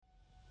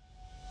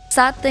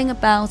Sad thing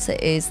about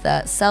it is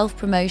that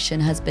self-promotion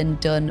has been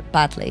done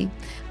badly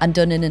and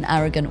done in an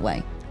arrogant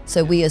way.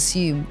 So we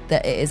assume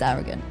that it is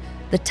arrogant.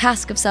 The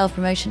task of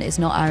self-promotion is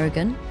not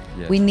arrogant.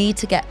 Yes. We need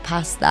to get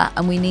past that,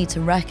 and we need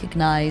to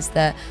recognize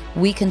that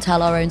we can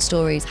tell our own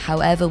stories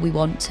however we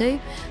want to,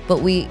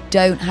 but we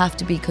don't have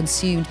to be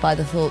consumed by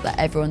the thought that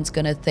everyone's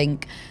going to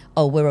think,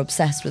 oh, we're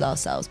obsessed with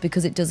ourselves,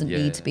 because it doesn't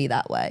need to be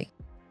that way.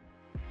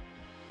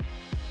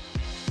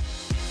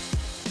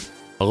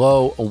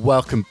 Hello and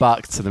welcome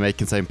back to the Make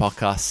Contain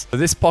podcast.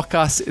 This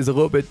podcast is a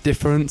little bit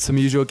different to my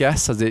usual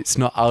guests as it's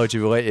not allergy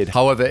related.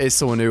 However, it's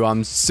someone who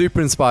I'm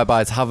super inspired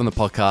by to have on the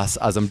podcast,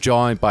 as I'm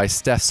joined by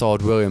Steph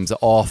Sword-Williams, the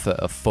author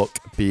of Fuck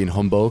Being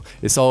Humble.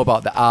 It's all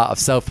about the art of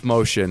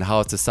self-promotion,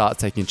 how to start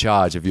taking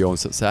charge of your own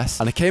success.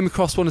 And I came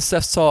across one of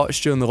Steph's talks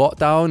during the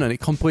lockdown, and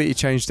it completely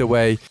changed the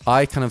way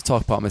I kind of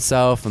talk about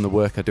myself and the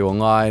work I do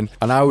online.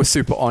 And I was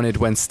super honoured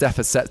when Steph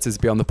accepted to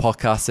be on the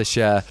podcast to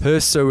share her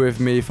story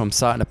with me from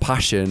starting a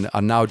passion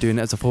and now doing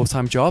it as a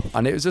full-time job.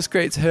 And it was just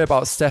great to hear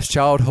about Steph's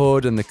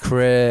childhood and the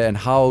career and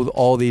how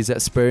all these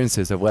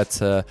experiences have led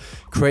to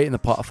creating the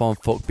platform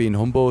Fuck Being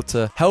Humble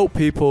to help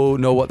people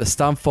know what they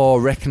stand for,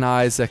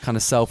 recognise their kind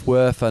of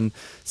self-worth and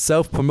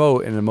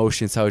self-promote in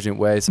emotionally intelligent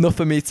ways. Enough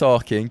of me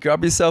talking.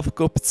 Grab yourself a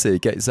cup of tea,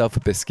 get yourself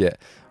a biscuit.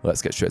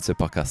 Let's get straight to the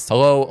podcast.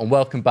 Hello and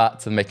welcome back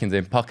to the Make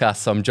Contain podcast.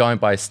 So I'm joined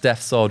by Steph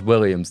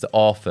Sword-Williams, the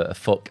author of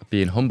Fuck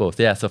Being Humble.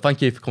 So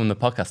thank you for coming on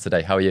the podcast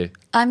today. How are you?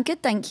 I'm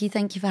good, thank you.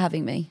 Thank you for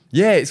having me.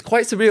 Yeah, it's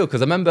quite surreal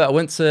because I remember I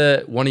went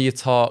to one of your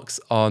talks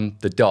on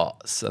the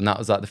dots, and that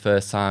was like the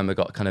first time I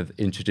got kind of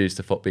introduced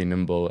to Fuck Being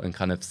Humble and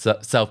kind of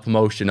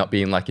self-promotion not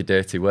being like a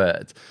dirty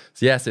word.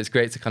 So it's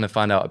great to kind of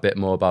find out a bit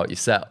more about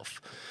yourself.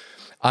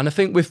 And I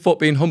think with Fuck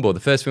Being Humble, the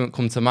first thing that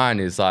comes to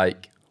mind is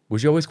like,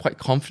 was you always quite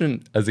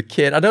confident as a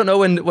kid? I don't know,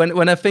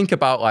 when I think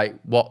about like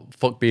what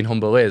Fuck Being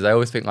Humble is, I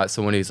always think like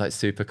someone who's like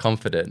super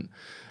confident.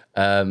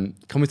 Can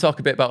we talk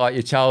a bit about like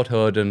your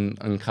childhood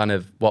and kind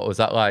of what was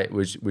that like?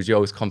 Was you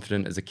always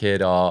confident as a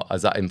kid, or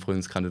has that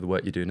influenced kind of the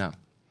work you do now?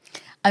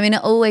 I mean, I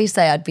always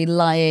say I'd be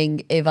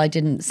lying if I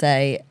didn't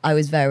say I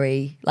was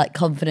very like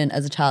confident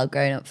as a child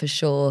growing up, for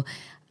sure.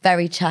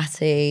 Very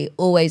chatty,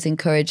 always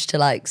encouraged to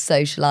like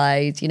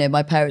socialise. You know,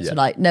 my parents were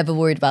like never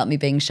worried about me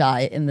being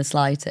shy in the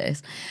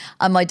slightest.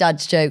 And my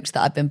dad's joked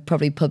that I've been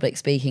probably public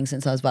speaking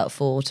since I was about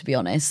 4, to be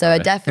honest. So I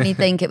definitely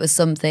think it was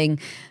something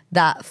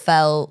that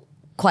felt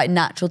quite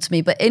natural to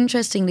me. But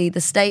interestingly, the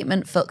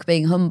statement "fuck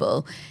being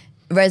humble"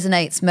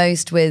 resonates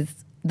most with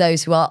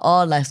those who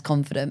are less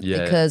confident,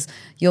 because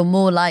you're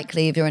more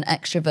likely, if you're an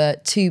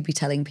extrovert, to be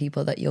telling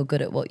people that you're good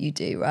at what you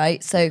do,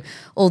 right? So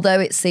although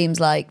it seems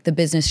like the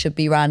business should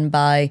be ran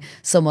by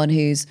someone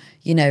who's,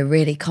 you know,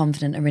 really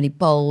confident and really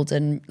bold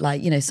and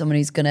like, you know, someone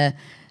who's gonna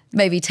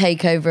maybe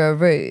take over a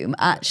room,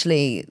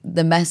 actually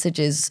the message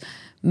is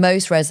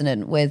most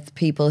resonant with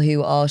people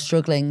who are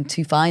struggling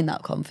to find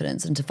that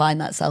confidence and to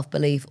find that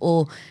self-belief,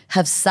 or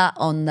have sat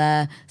on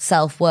their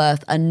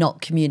self-worth and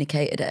not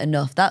communicated it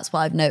enough. That's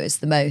what I've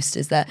noticed the most,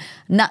 is that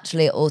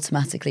naturally it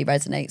automatically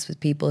resonates with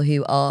people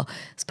who are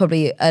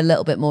probably a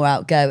little bit more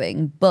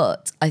outgoing,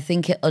 but I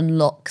think it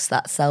unlocks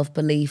that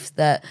self-belief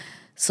that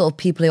sort of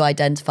people who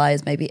identify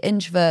as maybe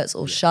introverts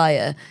or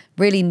shyer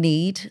really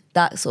need,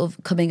 that sort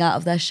of coming out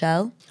of their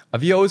shell.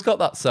 Have you always got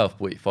that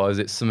self-belief, or is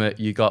it something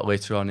you got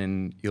later on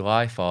in your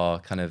life or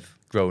kind of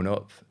grown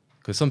up?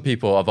 Because some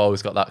people have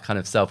always got that kind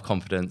of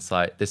self-confidence,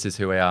 like, this is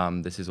who I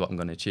am, this is what I'm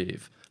going to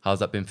achieve. How's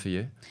that been for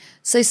you?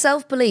 So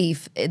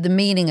self-belief, the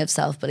meaning of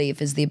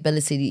self-belief is the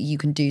ability that you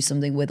can do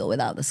something with or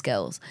without the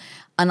skills.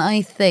 And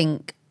I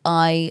think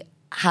I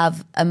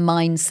have a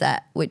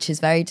mindset which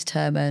is very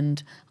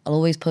determined. I'll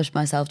always push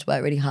myself to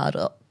work really hard,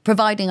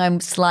 providing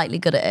I'm slightly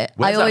good at it.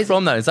 Where's that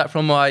from then? Is that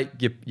from like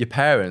your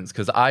parents?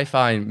 Because I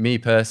find, me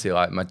personally,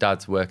 like my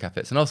dad's work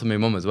ethics, and also my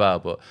mum as well,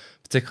 but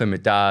particularly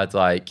my dad,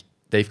 like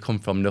they've come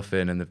from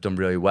nothing and they've done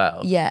really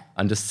well. Yeah.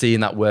 And just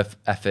seeing that work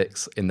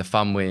ethics in the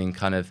family and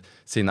kind of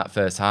seeing that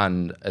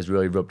firsthand has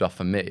really rubbed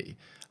off on me.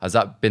 Has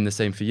that been the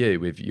same for you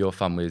with your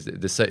family?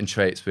 There's certain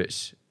traits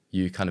which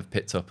you kind of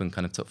picked up and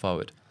kind of took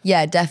forward?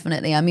 Yeah,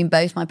 definitely. I mean,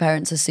 both my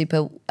parents are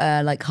super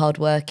like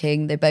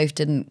hardworking. They both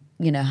didn't,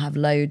 you know, have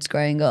loads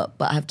growing up,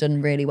 but have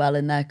done really well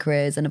in their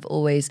careers and have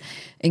always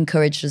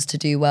encouraged us to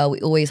do well. We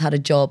always had a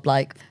job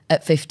like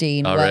at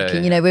 15 working.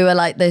 Really? You know, we were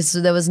like this.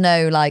 There was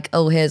no like,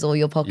 oh, here's all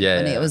your pocket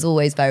money. Yeah. It was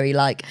always very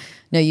like,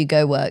 no, you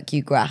go work,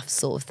 you graft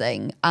sort of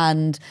thing.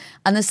 And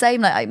the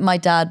same, like my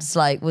dad's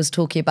like was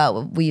talking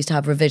about, we used to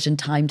have revision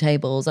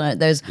timetables, and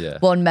there's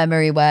one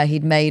memory where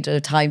he'd made a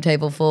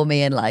timetable for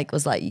me and like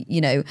was like, you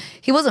know,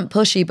 he wasn't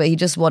pushy, but he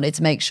just wanted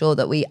to make sure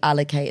that we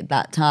allocated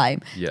that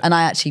time. Yeah. And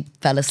I actually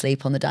fell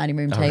asleep on the dining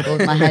room table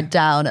with my head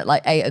down at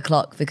like 8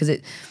 o'clock, because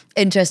it's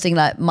interesting,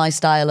 like my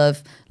style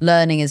of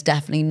learning is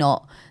definitely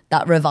not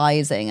that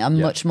revising.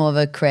 I'm much more of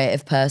a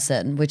creative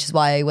person, which is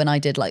why when I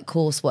did like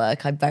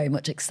coursework, I very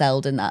much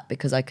excelled in that,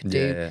 because I could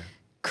do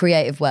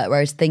creative work where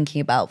I was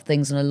thinking about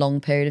things in a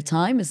long period of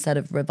time instead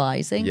of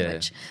revising,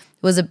 which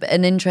was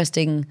an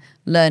interesting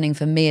learning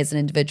for me as an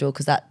individual,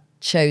 because that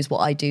chose what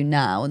I do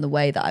now, and the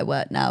way that I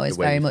work now is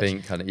way very you much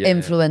think,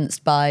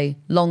 influenced by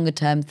longer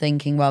term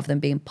thinking rather than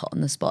being put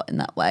on the spot in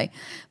that way.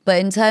 But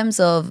in terms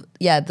of,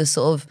 the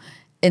sort of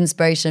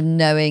inspiration of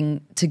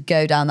knowing to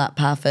go down that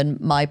path, and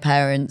my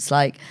parents,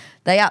 like,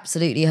 they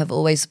absolutely have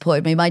always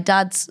supported me. My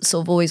dad's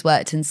sort of always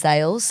worked in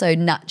sales, so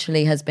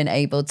naturally has been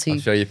able to. I'm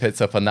sure you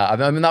picked up on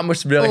that. I mean, that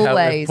must really help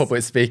with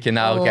public speaking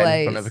now,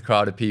 getting in front of a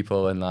crowd of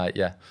people and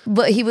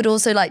But he would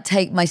also like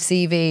take my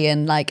CV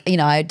and like,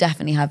 I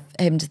definitely have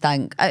him to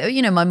thank.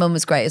 My mum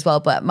was great as well,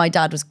 but my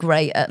dad was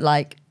great at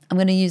like, I'm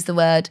going to use the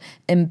word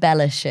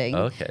embellishing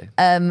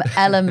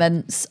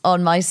elements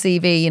on my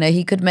CV.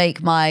 He could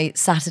make my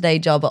Saturday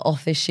job at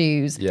Office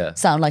Shoes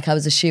sound like I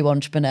was a shoe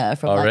entrepreneur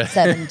from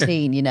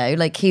 17,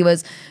 Like he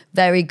was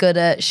very good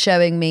at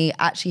showing me,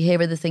 actually, here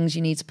are the things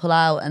you need to pull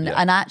out. And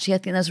actually, I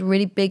think there's a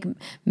really big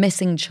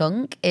missing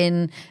chunk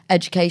in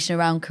education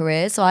around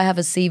careers. So I have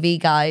a CV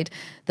guide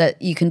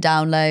that you can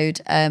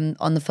download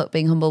on the Fuck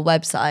Being Humble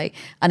website.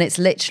 And it's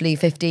literally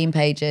 15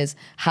 pages,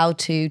 how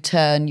to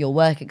turn your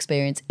work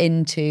experience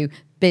into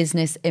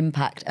business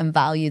impact and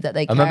value that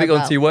they care about. I remember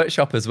going to your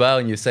workshop as well,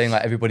 and you're saying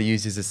like everybody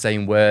uses the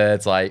same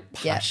words like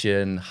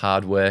passion,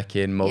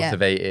 hardworking,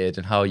 motivated,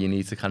 and how you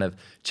need to kind of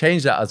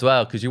change that as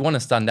well, because you want to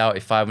stand out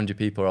if 500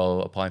 people are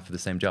all applying for the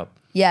same job.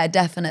 Yeah,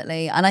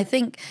 definitely. And I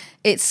think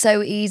it's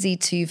so easy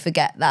to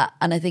forget that.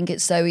 And I think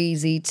it's so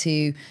easy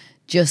to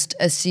just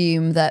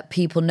assume that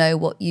people know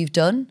what you've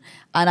done.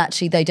 And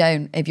actually they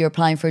don't. If you're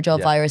applying for a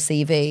job via a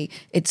CV,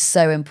 it's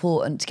so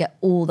important to get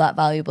all that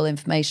valuable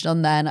information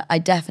on there. And I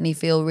definitely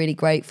feel really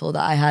grateful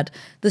that I had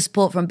the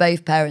support from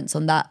both parents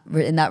on that,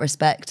 in that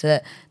respect,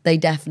 that they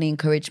definitely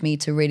encouraged me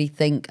to really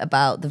think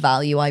about the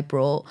value I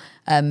brought,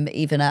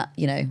 even at,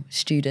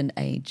 student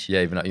age.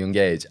 Yeah, even at a young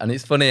age. And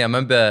it's funny, I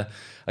remember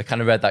I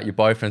kind of read that your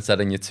boyfriend said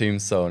on your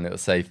tombstone, it'll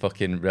say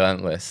fucking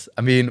relentless.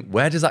 I mean,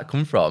 where does that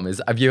come from?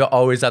 Have you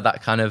always had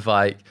that kind of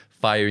like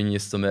fire in your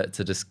stomach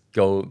to just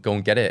go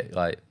and get it?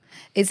 Like,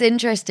 it's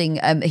interesting.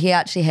 He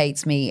actually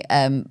hates me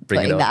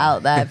putting that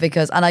out there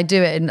because, and I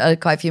do it in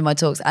quite a few of my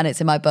talks, and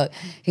it's in my book.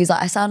 He's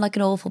like, I sound like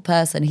an awful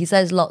person. He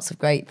says lots of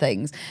great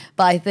things,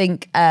 but I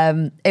think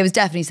it was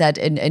definitely said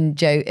in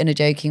a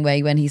joking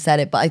way when he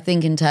said it. But I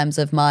think in terms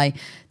of my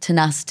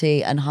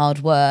tenacity and hard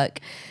work,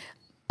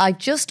 I've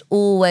just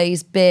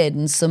always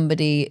been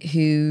somebody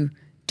who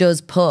does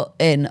put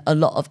in a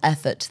lot of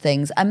effort to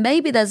things. And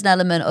maybe there's an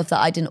element of that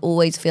I didn't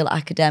always feel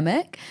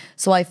academic.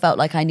 So I felt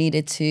like I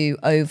needed to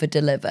over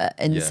deliver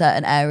in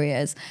certain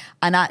areas.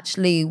 And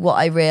actually what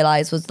I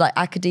realized was like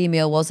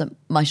academia wasn't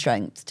my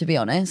strength, to be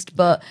honest,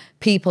 but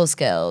people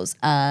skills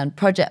and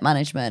project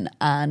management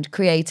and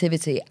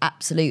creativity,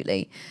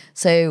 absolutely.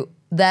 So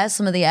there's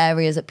some of the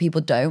areas that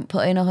people don't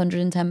put in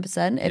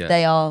 110% if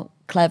they are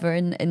clever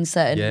in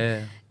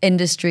certain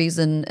industries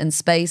and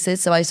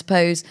spaces. So I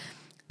suppose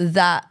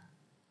that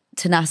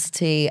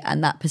tenacity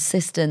and that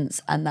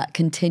persistence and that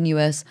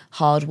continuous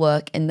hard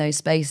work in those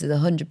spaces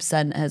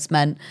 100% has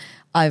meant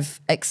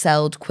I've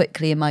excelled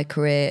quickly in my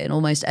career in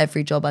almost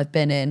every job I've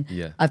been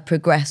in. I've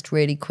progressed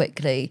really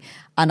quickly.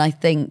 And I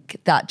think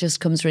that just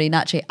comes really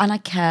naturally. And I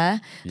care.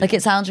 Like,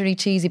 it sounds really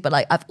cheesy, but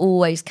like I've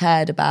always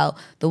cared about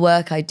the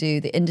work I do,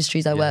 the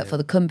industries I work for,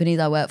 the companies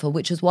I work for,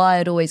 which is why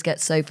I'd always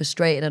get so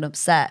frustrated and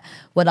upset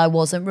when I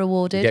wasn't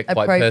rewarded. You get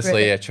quite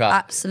personally attracted.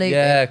 Absolutely.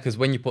 Yeah, because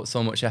when you put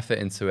so much effort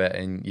into it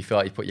and you feel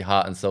like you put your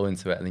heart and soul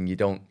into it and then you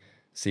don't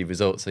see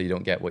results, so you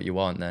don't get what you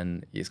want,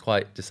 then it's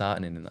quite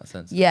disheartening in that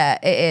sense. Yeah,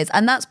 it is.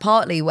 And that's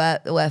partly where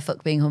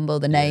Fuck Being Humble,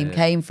 the name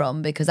came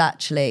from, because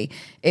actually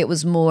it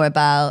was more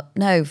about,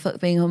 no, fuck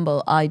being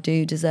humble, I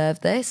do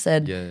deserve this.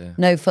 And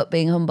no, fuck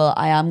being humble,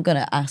 I am going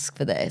to ask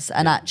for this.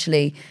 And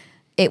actually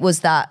it was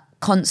that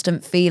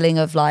constant feeling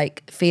of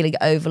like feeling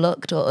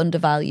overlooked or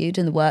undervalued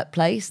in the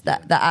workplace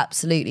that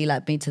absolutely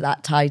led me to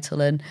that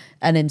title and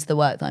into the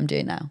work that I'm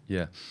doing now.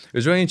 Yeah. It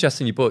was really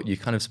interesting in your book, you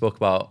kind of spoke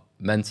about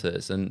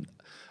mentors, and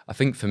I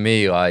think for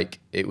me, like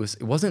it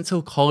wasn't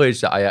until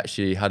college that I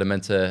actually had a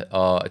mentor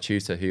or a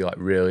tutor who like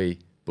really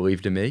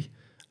believed in me,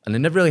 and I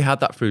never really had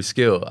that through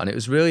school. And it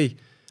was really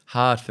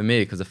hard for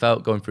me because I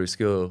felt going through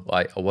school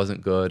like I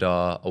wasn't good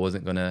or I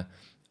wasn't gonna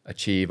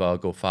achieve or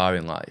go far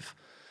in life.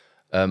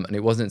 And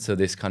it wasn't until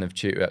this kind of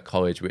tutor at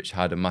college which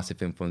had a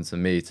massive influence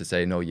on me to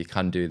say, no, you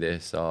can do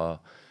this, and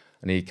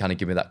he kind of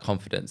gave me that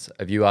confidence.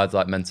 Have you had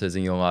like mentors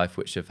in your life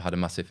which have had a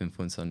massive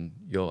influence on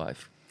your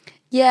life?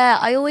 Yeah,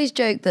 I always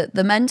joke that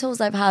the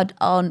mentors I've had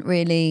aren't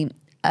really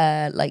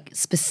like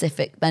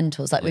specific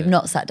mentors. Like we've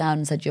not sat down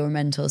and said you're a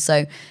mentor.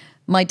 So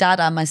my dad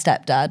and my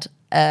stepdad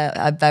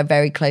I have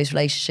very close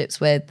relationships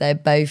with. They're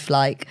both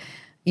like,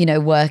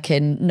 work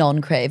in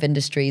non-creative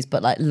industries,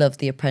 but like love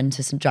The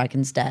Apprentice and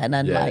Dragon's Den.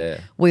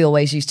 And we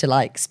always used to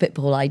like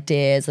spitball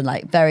ideas and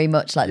like very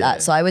much like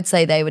that. So I would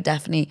say they were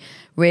definitely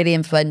really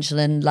influential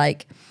and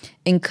like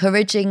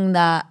encouraging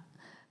that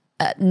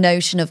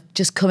notion of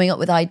just coming up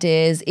with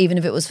ideas, even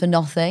if it was for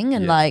nothing,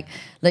 and like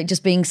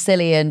just being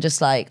silly and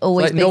just like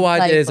always like being no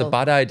idea playful. is a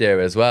bad idea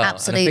as well.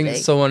 Absolutely. And I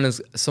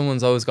think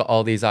someone's always got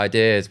all these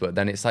ideas, but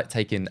then it's like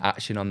taking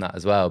action on that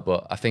as well.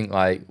 But I think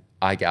like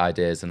I get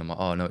ideas and I'm like,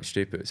 oh no, it's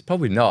stupid. It's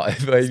probably not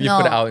if you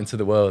not. put it out into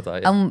the world.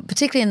 Like,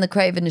 Particularly in the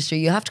creative industry,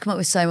 you have to come up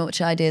with so much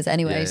ideas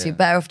anyway, Yeah, so yeah. you're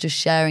better off just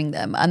sharing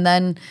them. And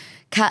then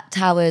Kat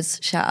Towers,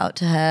 shout out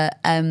to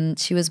her.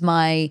 She was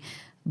my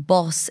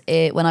boss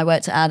when I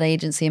worked at ad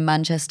agency in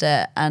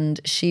Manchester, and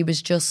she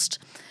was just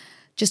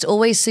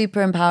always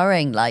super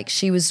empowering. Like,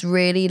 she was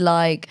really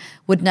like,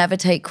 would never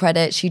take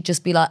credit. She'd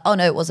just be like, oh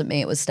no, it wasn't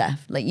me, it was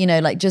Steph. Like, you know,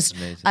 like just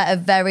Amazing. at a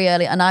very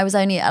early, and I was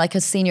only like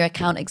a senior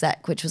account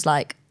exec, which was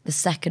like the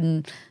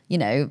second, you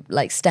know,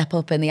 like step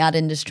up in the ad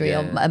industry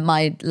at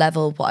my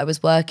level, what I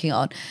was working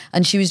on.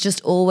 And she was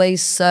just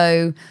always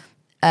so,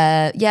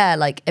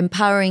 like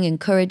empowering,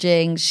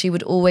 encouraging. She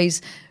would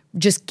always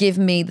just give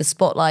me the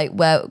spotlight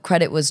where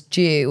credit was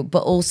due,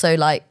 but also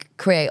like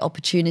create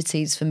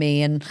opportunities for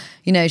me. And,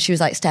 you know, she was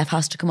like, Steph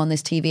has to come on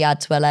this TV ad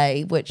to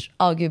LA, which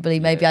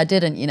arguably maybe I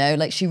didn't, you know,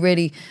 like she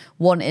really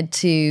wanted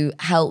to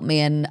help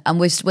me, and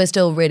we're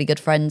still really good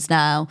friends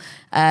now,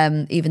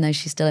 even though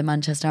she's still in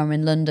Manchester, I'm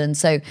in London.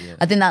 So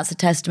I think that's a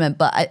testament.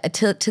 But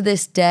to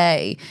this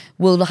day,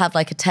 we'll have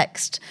like a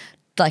text,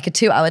 like a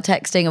 2-hour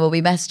texting, and we'll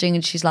be messaging,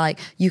 and she's like,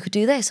 you could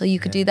do this or you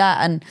could do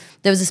that. And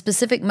there was a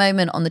specific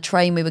moment on the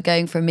train, we were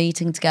going for a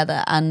meeting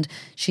together, and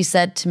she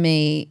said to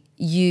me,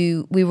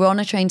 we were on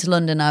a train to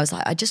London. I was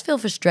like, I just feel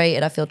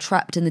frustrated. I feel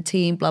trapped in the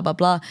team, blah, blah,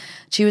 blah.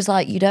 She was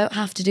like, you don't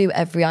have to do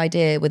every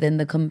idea within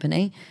the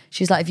company.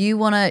 She's like, if you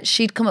want to,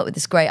 she'd come up with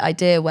this great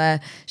idea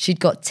where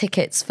she'd got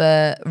tickets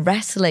for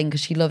wrestling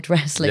because she loved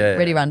wrestling,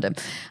 really random.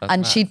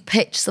 And she'd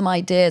pitch some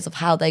ideas of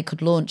how they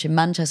could launch in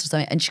Manchester or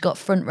something. And she got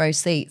front row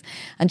seats.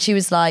 And she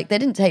was like, they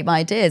didn't take my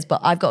ideas,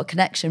 but I've got a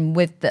connection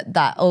with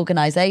that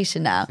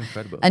organisation now. That's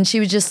incredible. And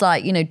she was just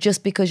like, you know,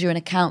 just because you're an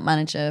account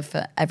manager,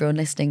 for everyone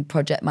listening,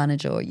 project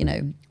manager, or, you know,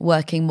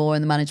 working more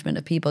in the management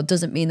of people,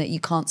 doesn't mean that you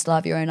can't still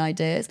have your own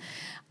ideas.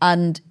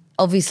 And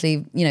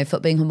obviously, you know,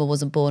 Foot Being Humble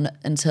wasn't born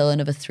until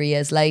another 3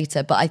 years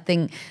later. But I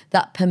think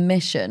that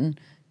permission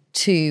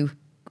to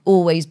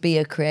always be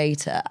a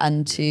creator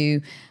and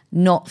to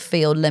not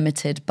feel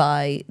limited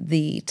by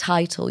the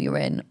title you're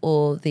in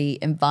or the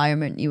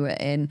environment you were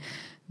in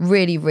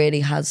really,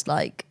 really has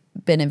like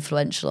been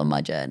influential on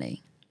my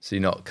journey. So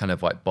you're not kind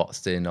of like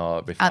boxed in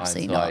or refined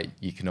to like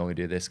you can only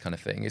do this kind of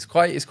thing. It's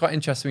quite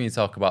interesting when you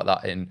talk about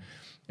that in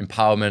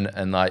empowerment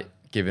and like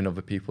giving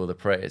other people the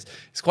praise.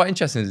 It's quite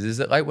interesting. Is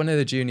it like one of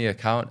the junior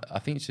account, I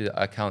think she's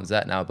account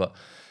Z now, but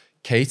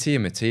Katie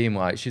and my team,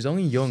 like she's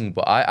only young,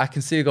 but I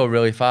can see her go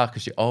really far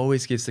because she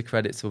always gives the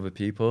credit to other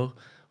people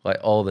like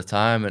all the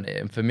time.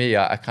 And for me,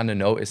 I kind of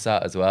notice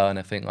that as well. And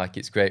I think like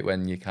it's great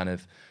when you kind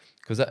of,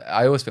 because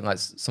I always think like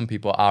some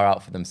people are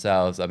out for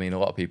themselves. I mean, a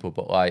lot of people,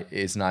 but like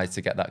it's nice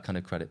to get that kind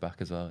of credit back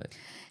as well.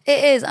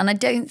 It is, and I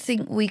don't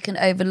think we can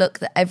overlook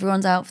that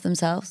everyone's out for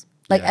themselves.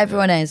 Like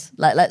everyone is.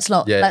 Like let's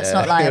not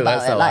lie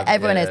about it. Like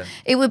everyone is.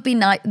 It would be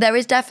nice. There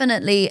is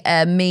definitely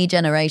a me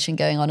generation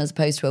going on as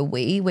opposed to a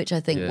we, which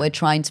I think we're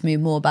trying to move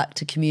more back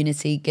to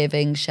community,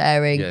 giving,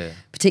 sharing,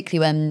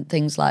 particularly when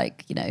things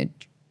like, you know,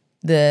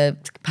 the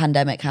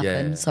pandemic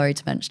happened. Sorry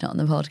to mention it on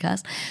the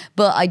podcast.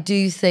 But I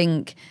do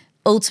think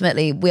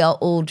ultimately we are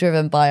all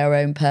driven by our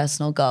own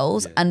personal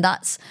goals, and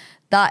that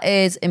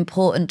is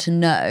important to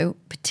know,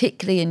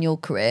 particularly in your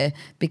career,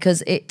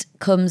 because it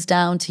comes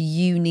down to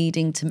you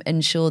needing to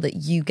ensure that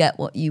you get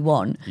what you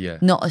want,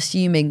 not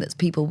assuming that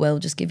people will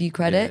just give you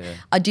credit.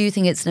 I do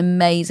think it's an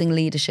amazing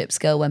leadership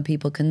skill when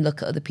people can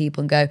look at other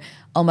people and go,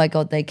 oh my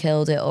God, they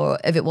killed it. Or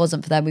if it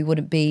wasn't for them, we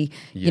wouldn't be,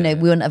 we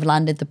wouldn't have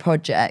landed the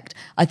project.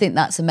 I think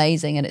that's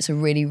amazing. And it's a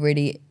really,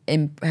 really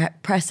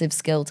impressive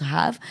skill to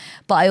have.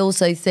 But I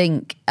also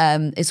think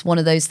it's one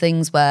of those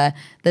things where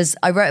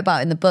I wrote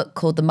about in the book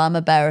called The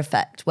Mama Bear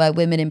Effect, where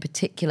women in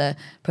particular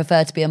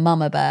prefer to be a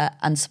mama bear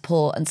and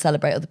support and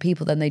celebrate other people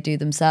than they do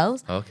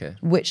themselves. Okay.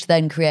 Which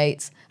then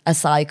creates a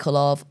cycle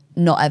of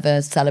not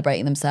ever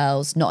celebrating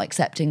themselves, not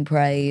accepting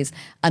praise,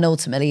 and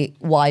ultimately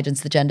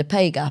widens the gender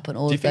pay gap and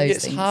all of those things. Do you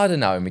think it's harder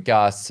now in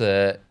regards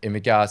to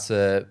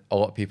a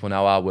lot of people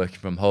now are working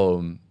from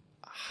home?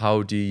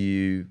 How do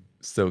you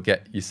still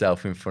get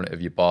yourself in front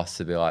of your boss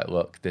to be like,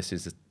 look, this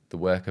is the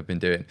work I've been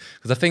doing?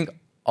 Because I think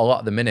a lot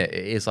at the minute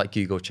it is like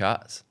Google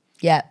Chats.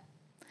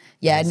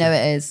 Yeah, no,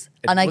 it is.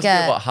 And I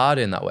get a lot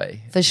harder in that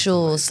way. For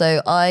sure.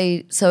 So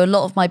a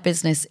lot of my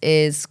business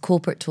is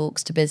corporate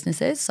talks to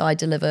businesses. So I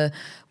deliver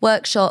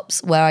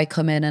workshops where I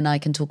come in and I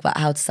can talk about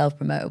how to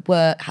self-promote at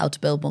work, how to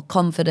build more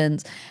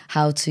confidence,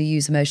 how to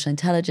use emotional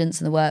intelligence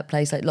in the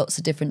workplace, like lots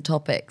of different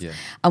topics. Yeah.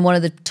 And one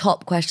of the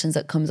top questions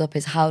that comes up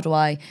is, how do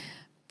I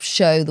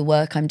show the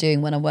work I'm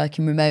doing when I'm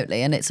working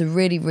remotely? And it's a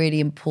really,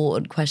 really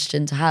important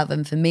question to have.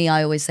 And for me,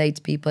 I always say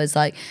to people, it's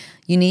like,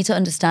 you need to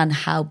understand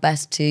how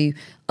best to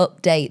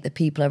update the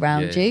people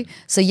around you.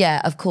 So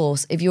of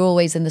course, if you're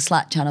always in the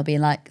Slack channel being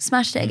like,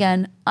 smashed it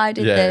again, I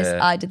did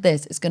I did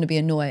this, it's going to be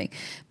annoying.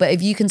 But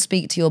if you can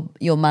speak to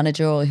your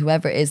manager or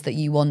whoever it is that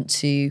you want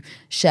to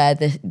share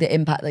the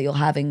impact that you're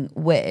having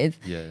with,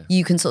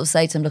 you can sort of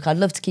say to them, look, I'd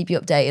love to keep you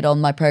updated on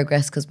my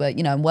progress because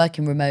I'm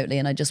working remotely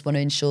and I just want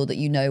to ensure that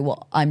you know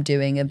what I'm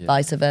doing and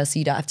vice versa.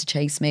 You don't have to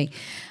chase me.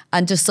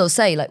 and just sort of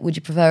say, like, would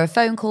you prefer a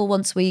phone call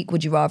once a week?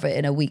 Would you rather it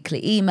in a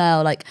weekly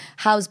email? Like,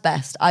 how's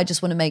best? I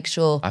just want to make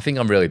sure. I think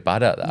I'm really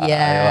bad at that.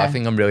 Yeah. I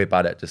think I'm really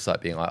bad at just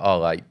like being like, oh,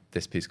 like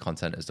this piece of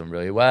content has done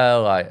really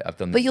well. I've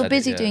done. But you're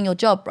busy doing your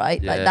job,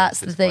 right? Yeah, like that's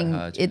the it's thing.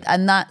 quite hard,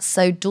 And that's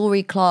so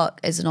Dory Clark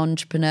is an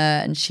entrepreneur,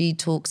 and she's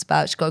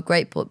got a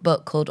great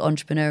book called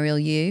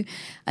Entrepreneurial You,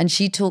 and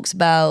she talks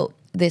about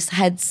this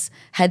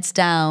heads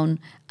down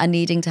and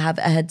needing to have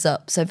a heads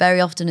up. So very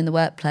often in the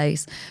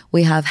workplace,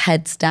 we have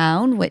heads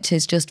down, which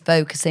is just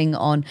focusing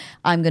on,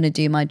 I'm going to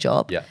do my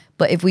job. Yeah.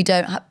 But if we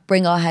don't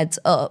bring our heads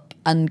up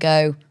and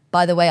go,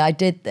 by the way, I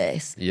did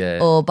this,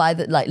 or by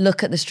the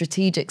look at the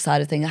strategic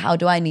side of things. How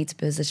do I need to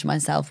position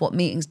myself? What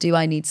meetings do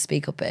I need to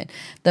speak up in?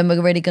 Then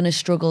we're really going to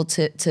struggle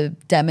to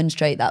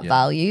demonstrate that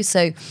value.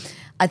 So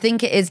I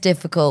think it is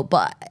difficult,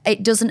 but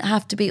it doesn't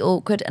have to be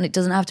awkward, and it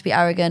doesn't have to be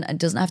arrogant, and it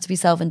doesn't have to be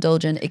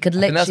self-indulgent. It could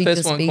literally just be that.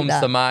 That's the first one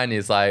comes to mind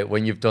is like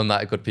when you've done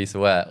that a good piece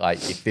of work, like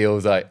it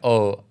feels like,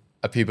 oh,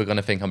 are people going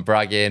to think I'm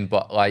bragging?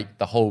 But like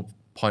the whole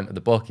point of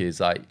the book is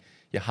like,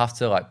 you have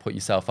to like put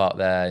yourself out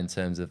there in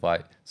terms of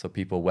like, so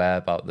people aware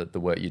about the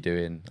work you're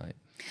doing. Like.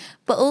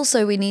 But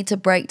also we need to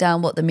break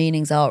down what the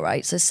meanings are,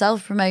 right? So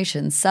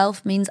self-promotion,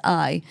 self means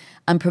I,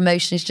 and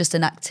promotion is just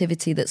an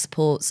activity that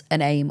supports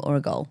an aim or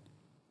a goal.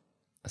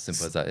 As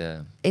simple as that,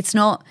 yeah.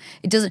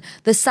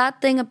 The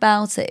sad thing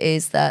about it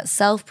is that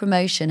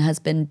self-promotion has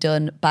been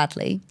done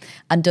badly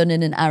and done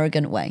in an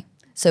arrogant way.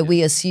 So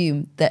we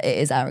assume that it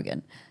is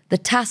arrogant. The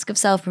task of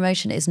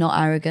self-promotion is not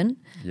arrogant.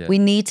 Yeah. We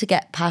need to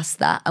get past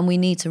that, and we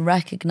need to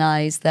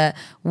recognize that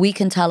we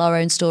can tell our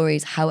own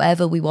stories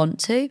however we want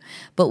to,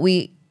 but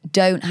we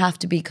don't have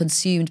to be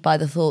consumed by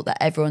the thought that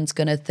everyone's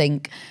going to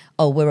think,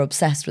 oh, we're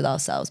obsessed with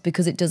ourselves,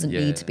 because it doesn't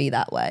need to be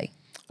that way.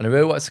 And I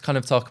really want to kind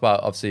of talk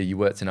about, obviously you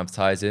worked in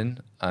advertising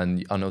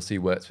and also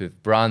you worked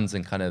with brands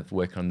and kind of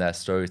working on their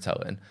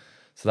storytelling.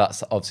 So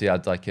that's obviously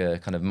had like a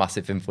kind of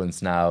massive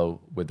influence now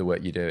with the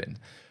work you're doing.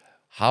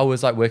 How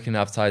was like working in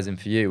advertising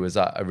for you? Was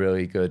that a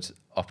really good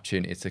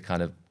opportunity to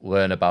kind of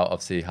learn about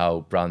obviously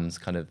how brands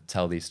kind of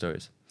tell these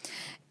stories?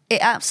 It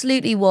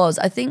absolutely was.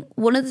 I think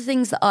one of the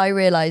things that I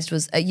realised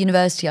was at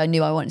university, I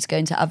knew I wanted to go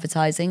into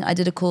advertising. I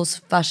did a course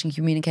of fashion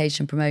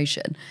communication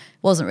promotion.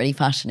 It wasn't really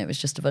fashion, it was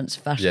just a bunch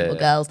of fashionable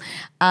girls.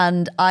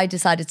 And I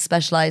decided to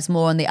specialise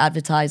more on the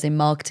advertising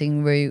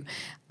marketing route.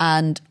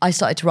 And I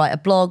started to write a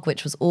blog,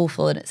 which was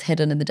awful, and it's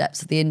hidden in the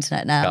depths of the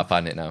internet now. Can't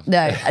find it now.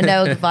 No,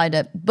 no one can find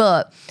it.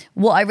 But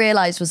what I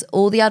realised was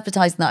all the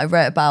advertising that I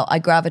wrote about, I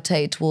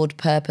gravitated toward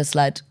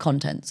purpose-led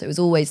content. So it was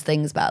always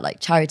things about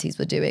like charities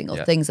were doing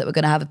or things that were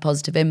going to have a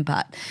positive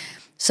impact.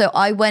 So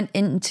I went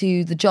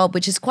into the job,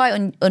 which is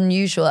quite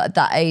unusual at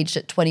that age,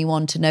 at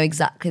 21, to know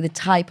exactly the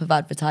type of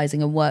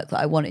advertising and work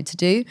that I wanted to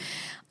do.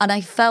 And I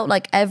felt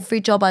like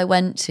every job I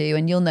went to,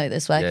 and you'll know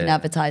this work in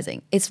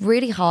advertising, it's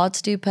really hard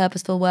to do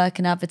purposeful work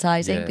in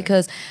advertising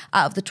because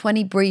out of the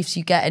 20 briefs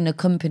you get in a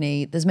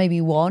company, there's maybe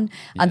one,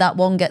 and that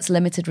one gets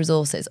limited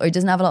resources, or it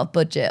doesn't have a lot of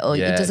budget, or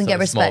it doesn't get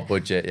respect. Small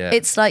budget,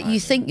 It's like you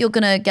think you're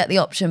going to get the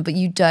option, but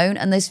you don't.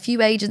 And there's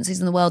few agencies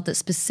in the world that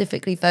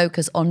specifically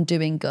focus on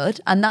doing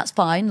good. And that's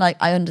fine. Like,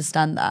 I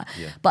understand that.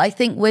 But I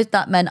think with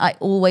that meant I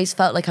always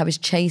felt like I was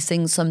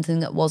chasing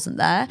something that wasn't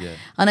there.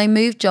 And I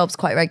moved jobs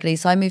quite regularly.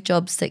 So I moved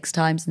jobs 6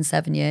 times in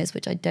 7 years,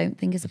 which I don't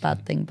think is a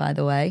bad thing, by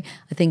the way.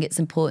 I think it's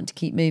important to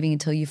keep moving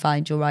until you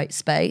find your right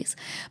space.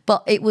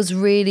 But it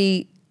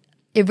really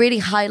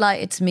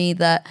highlighted to me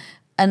that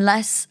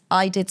unless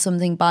I did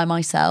something by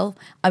myself,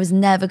 I was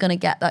never going to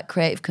get that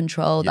creative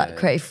control, that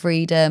creative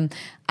freedom,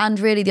 and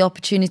really the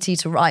opportunity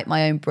to write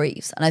my own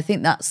briefs. And I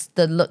think that's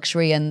the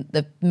luxury and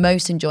the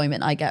most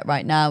enjoyment I get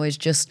right now is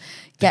just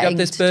getting to Did you have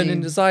this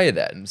burning desire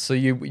then? So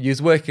you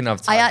was working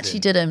advertising? I actually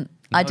didn't.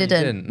 No, I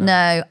didn't.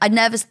 No. I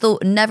never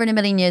thought, never in a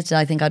million years did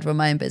I think I'd run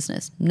my own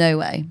business. No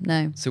way.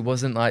 No. So it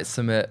wasn't like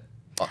something...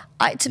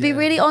 To be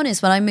really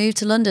honest, when I moved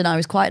to London, I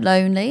was quite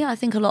lonely. I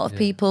think a lot of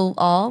people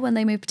are when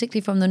they move,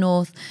 particularly from the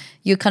north.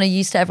 You're kind of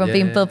used to everyone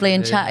being bubbly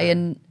and chatty,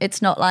 and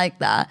it's not like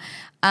that.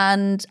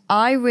 And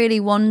I really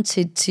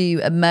wanted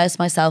to immerse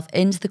myself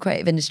into the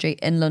creative industry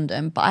in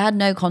London, but I had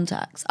no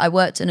contacts. I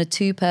worked in a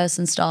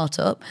 2-person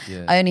startup.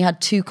 I only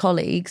had 2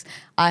 colleagues.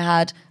 I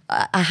had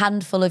a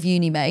handful of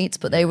uni mates,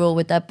 but they were all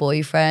with their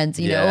boyfriends,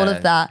 you know, all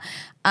of that.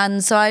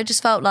 And so I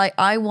just felt like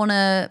I want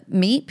to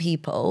meet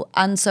people.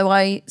 And so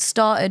I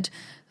started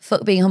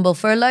Fuck Being Humble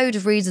for a load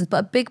of reasons, but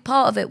a big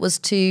part of it was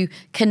to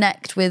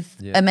connect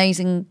with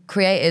amazing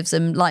creatives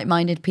and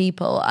like-minded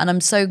people. And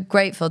I'm so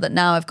grateful that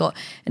now I've got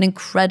an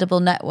incredible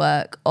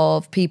network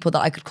of people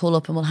that I could call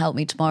up and will help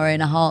me tomorrow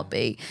in a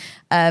heartbeat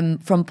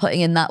from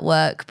putting in that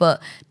work.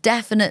 But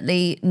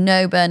definitely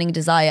no burning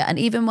desire. And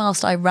even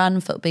whilst I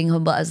ran Fuck Being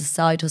Humble as a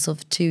side hustle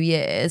for 2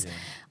 years,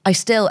 I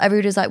still,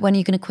 everybody was like, when are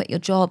you going to quit your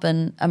job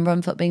and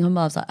run Fuck Being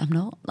Humble? I was like, I'm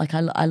not. Like,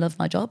 I love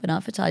my job in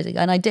advertising.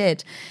 And I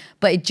did.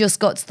 But it just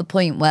got to the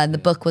point where the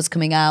book was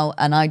coming out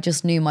and I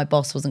just knew my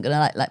boss wasn't going to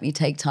like let me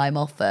take time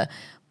off for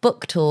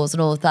book tours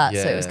and all of that.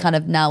 So it was kind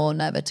of now or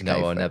never to go.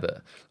 Now or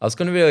never. I was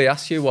going to really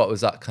ask you, what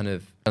was that kind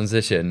of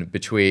transition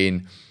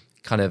between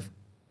kind of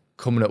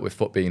coming up with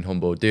Fuck Being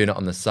Humble, doing it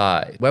on the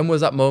side. When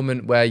was that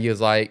moment where you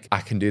was like,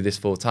 I can do this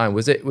full time?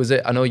 Was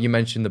it, I know you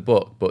mentioned the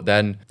book, but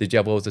then did you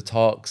have loads of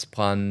talks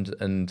planned?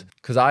 And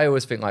because I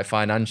always think like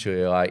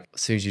financially, like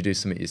as soon as you do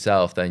something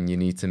yourself, then you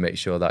need to make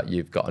sure that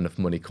you've got enough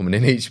money coming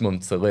in each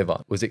month to live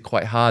on. Was it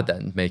quite hard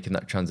then making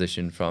that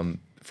transition from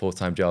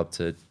full-time job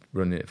to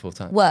running it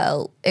full-time?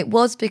 Well, it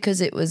was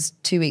because it was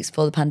 2 weeks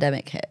before the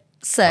pandemic hit.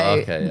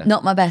 So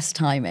not my best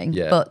timing,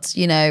 but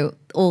you know,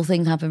 all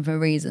things happen for a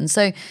reason.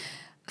 So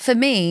for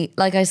me,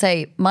 like I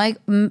say, my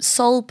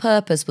sole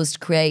purpose was to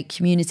create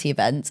community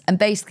events and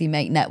basically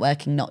make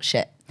networking not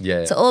shit.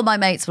 So all my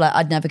mates were like,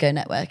 I'd never go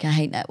networking. I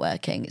hate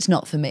networking. It's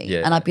not for me.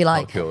 And I'd be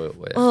like,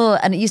 oh,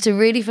 and it used to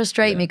really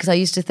frustrate me because I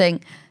used to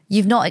think,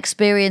 you've not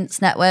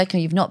experienced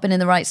networking, you've not been in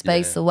the right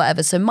space or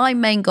whatever. So my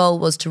main goal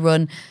was to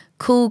run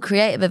cool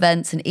creative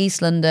events in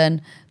East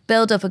London,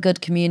 build up a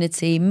good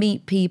community,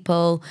 meet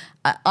people.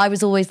 I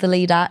was always the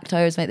lead act. I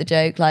always make the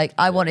joke, like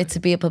I wanted to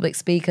be a public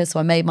speaker, so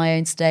I made my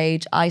own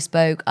stage. I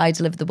spoke, I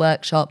delivered the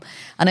workshop,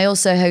 and I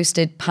also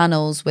hosted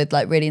panels with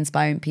like really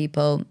inspiring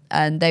people,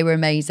 and they were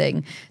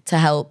amazing to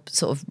help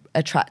sort of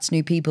attract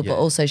new people, but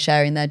also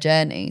sharing their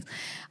journeys.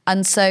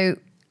 And so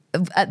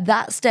at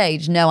that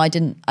stage, no, I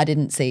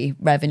didn't see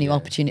revenue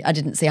opportunity. I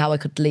didn't see how I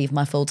could leave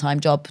my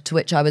full-time job, to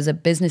which I was a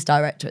business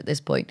director at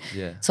this point.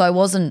 So I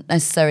wasn't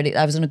necessarily,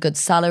 I was on a good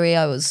salary.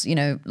 I was, you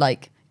know,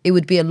 like it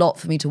would be a lot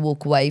for me to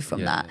walk away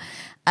from that.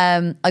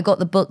 I got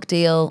the book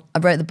deal. I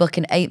wrote the book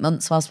in 8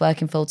 months whilst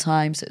working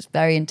full-time. So it's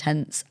very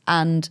intense.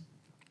 And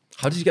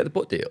how did you get the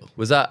book deal?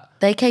 Was that?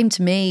 They came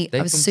to me.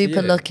 I was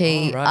super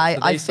lucky. Oh,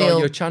 right. So they saw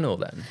your channel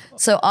then?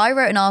 So I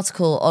wrote an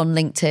article on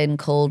LinkedIn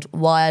called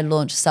Why I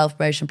Launched a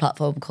Self-Promotion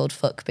Platform called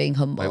Fuck Being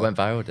Humble. It went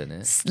viral,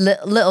 didn't it?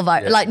 Little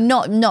viral, like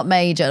not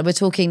major. We're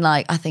talking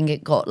like, I think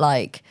it got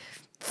like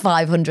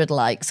 500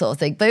 likes sort of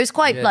thing. But it was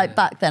quite like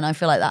back then. I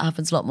feel like that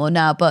happens a lot more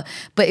now. But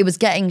it was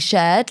getting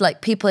shared.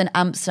 Like people in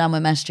Amsterdam were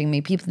messaging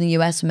me. People in the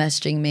US were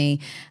messaging me.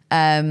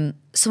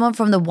 Someone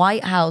from the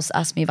White House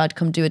asked me if I'd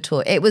come do a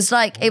tour. It was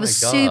like, it was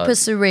super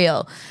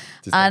surreal.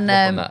 And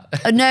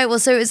no, well,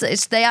 so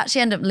they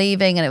actually ended up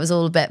leaving and it was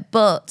all a bit,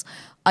 but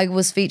I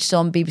was featured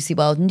on BBC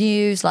World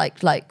News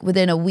like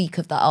within a week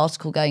of that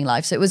article going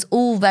live. So it was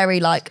all very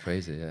like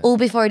crazy, all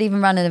before I'd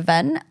even ran an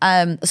event.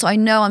 So I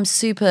know I'm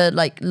super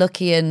like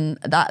lucky, and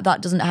that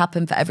doesn't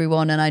happen for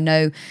everyone. And I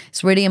know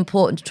it's really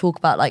important to talk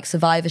about like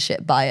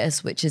survivorship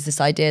bias, which is this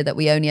idea that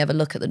we only ever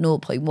look at the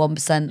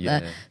 0.1%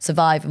 that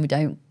survive and we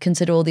don't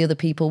consider all the other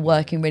people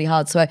working really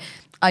hard. So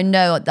I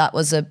know that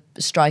was a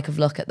strike of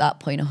luck at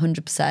that point,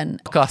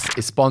 100%. Podcast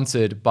is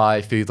sponsored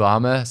by Food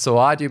Llama. So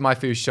I do my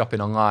food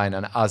shopping online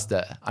on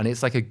Asda, and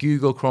it's like a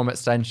Google Chrome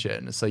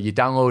extension. So you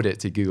download it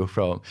to Google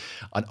Chrome,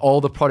 and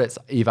all the products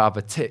either have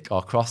a tick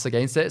or cross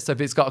against it. So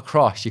if it's got a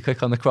cross, you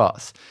click on the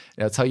cross.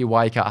 It'll tell you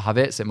why you can't have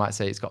it. So it might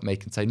say it's got may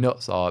contain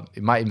nuts, or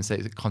it might even say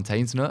it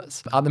contains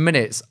nuts. At the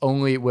minute, it's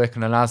only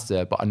working on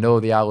Asda, but I know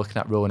they are looking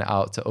at rolling it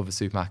out to other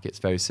supermarkets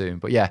very soon.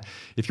 But yeah,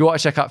 if you want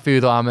to check out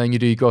Food Llama and you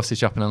do your grocery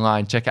shopping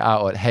online, check it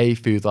out at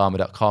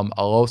heyfoodllama.com.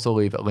 I'll also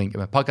leave a link in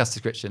my podcast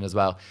description as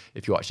well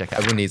if you want to check it.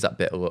 Everyone needs that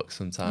bit of luck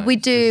sometimes. We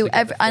do,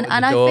 and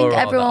I think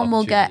everyone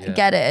will get it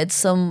at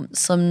some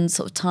sort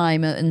of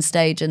time and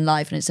stage in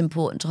life, and it's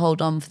important to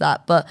hold on for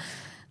that. But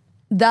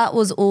that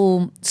was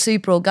all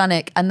super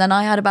organic. And then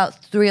I had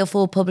about 3 or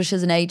 4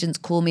 publishers and agents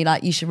call me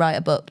like, you should write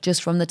a book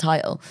just from the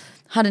title.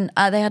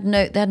 They had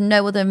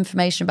no other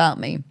information about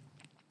me.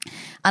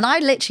 And I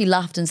literally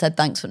laughed and said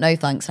thanks but no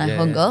thanks, and I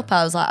hung up.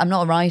 I was like, I'm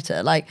not a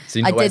writer. Like, so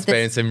you got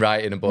experience in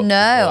writing a book? No,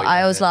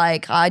 I was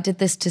like, I did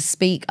this to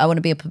speak. I want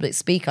to be a public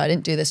speaker. I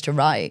didn't do this to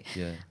write.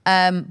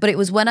 But it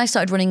was when I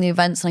started running the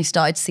events and I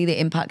started to see the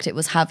impact it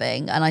was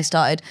having. And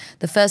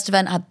the first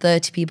event had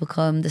 30 people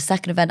come. The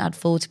second event had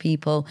 40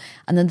 people.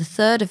 And then the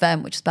third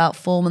event, which was about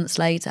 4 months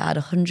later, had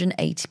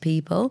 180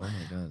 people. Oh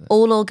my God,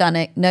 all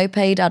organic, no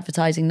paid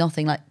advertising,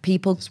 nothing. Like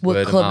people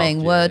were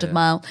coming, word of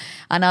mouth.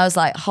 And I was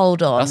like,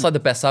 hold on. That's like the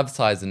best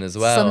advertising as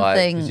well.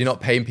 Like, 'cause you're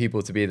not paying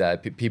people to be there.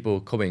 People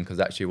coming because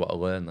actually what I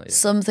learn. Like,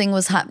 something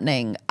was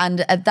happening.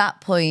 And at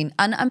that point,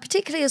 and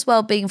particularly as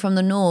well being from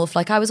the north,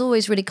 like I was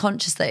always really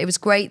conscious that it was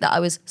great that I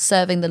was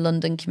serving the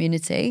London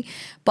community.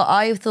 But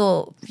I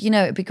thought, you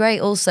know, it'd be great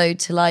also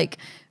to like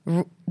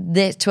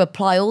to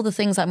apply all the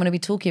things I'm going to be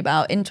talking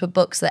about into a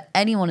book so that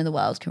anyone in the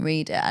world can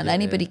read it and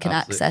anybody can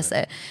access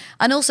it.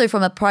 And also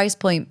from a price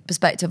point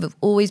perspective, I've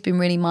always been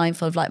really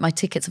mindful of like my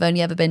tickets have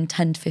only ever been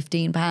 £10 to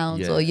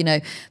 £15 or, you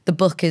know, the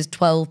book is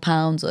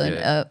 £12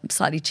 or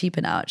slightly cheaper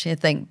now actually, I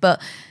think.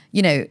 But,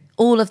 you know,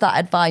 all of that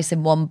advice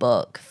in one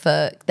book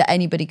that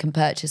anybody can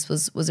purchase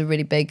was a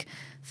really big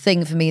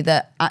thing for me,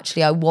 that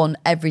actually I want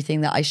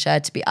everything that I share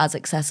to be as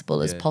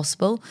accessible as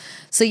possible.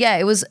 So yeah,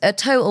 it was a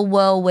total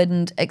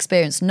whirlwind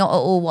experience, not at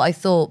all what I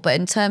thought, but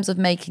in terms of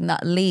making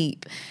that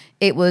leap,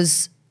 it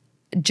was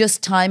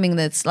just timing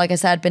this, like I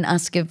said, I'd been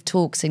asked to give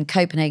talks in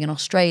Copenhagen,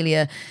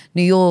 Australia,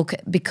 New York,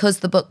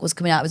 because the book was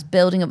coming out. I was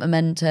building up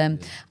momentum.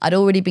 I'd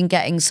already been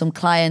getting some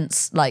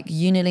clients, like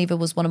Unilever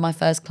was one of my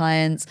first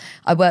clients.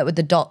 I worked with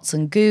the Dots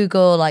and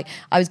Google. Like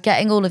I was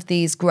getting all of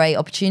these great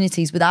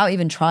opportunities without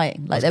even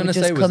trying. Like I was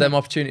going to say, was them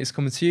opportunities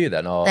coming to you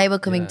then? Or? They were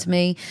coming to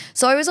me.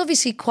 So I was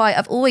obviously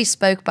I've always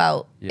spoke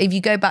about, if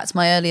you go back to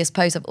my earliest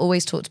posts, I've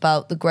always talked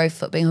about the growth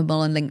foot being humble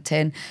on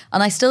LinkedIn.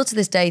 And I still to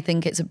this day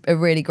think it's a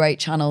really great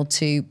channel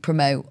to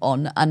promote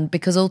on, and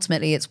because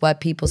ultimately it's where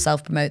people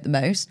self-promote the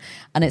most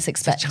and it's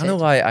expected. It's a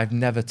channel I've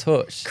never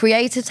touched.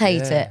 Creators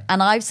hate it.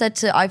 And I've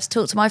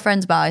talked to my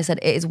friends about it. I said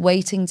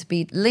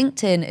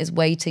LinkedIn is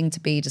waiting to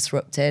be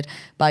disrupted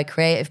by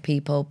creative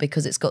people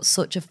because it's got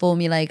such a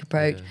formulaic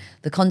approach.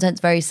 The content's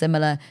very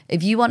similar.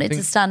 If you wanted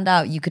to stand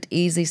out, you could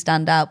easily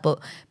stand out, but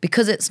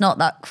because it's not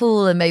that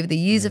cool and maybe the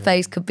user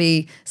face could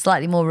be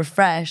slightly more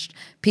refreshed,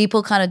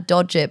 people kind of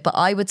dodge it. But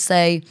I would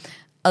say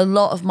a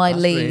lot of my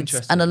leads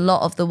and a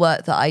lot of the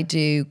work that I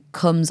do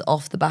comes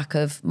off the back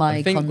of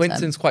my content. I think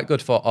LinkedIn's quite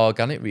good for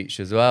organic reach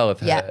as well, I've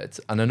heard.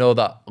 And I know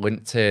that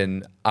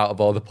LinkedIn, out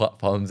of all the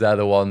platforms, they're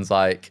the ones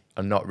like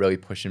are not really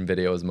pushing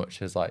video as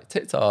much as like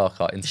TikTok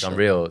or Instagram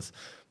Reels.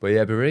 But yeah,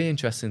 it'd be really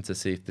interesting to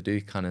see if they do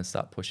kind of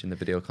start pushing the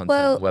video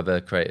content, whether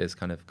creators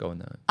kind of go on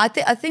there. I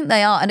think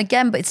they are. And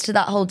again, but it's to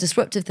that whole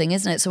disruptive thing,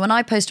 isn't it? So when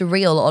I post a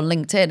reel on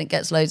LinkedIn, it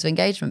gets loads of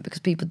engagement because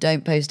people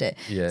don't post it.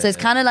 So it's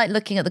kind of like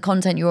looking at the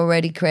content you're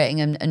already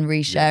creating and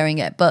resharing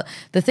it. But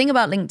the thing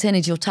about LinkedIn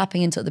is you're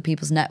tapping into other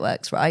people's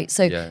networks, right?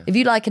 So if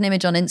you like an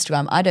image on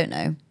Instagram, I don't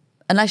know.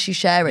 Unless you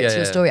share it to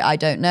your story, I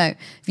don't know.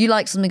 If you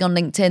like something on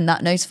LinkedIn,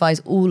 that notifies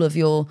all of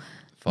your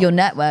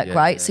network,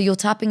 right? So you're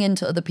tapping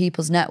into other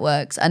people's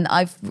networks, and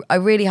I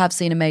really have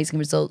seen amazing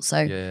results.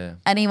 So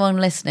anyone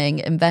listening,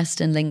 invest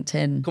in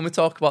LinkedIn. Can we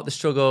talk about the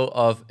struggle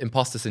of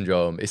imposter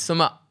syndrome? It's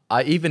something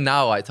even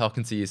now, like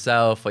talking to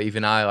yourself, or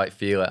even I like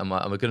feel it. I'm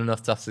like, am I good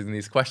enough to asking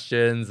these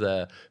questions?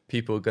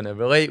 People are gonna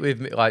relate with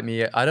me, like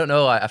me. I don't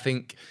know. Like, I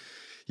think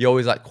you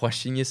always like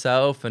question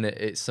yourself, and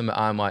it's something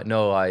I'm like,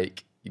 no,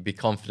 like you be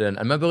confident.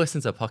 I remember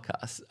listening to a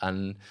podcast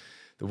and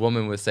the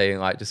woman was saying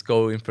like, just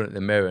go in front of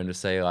the mirror and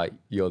just say like,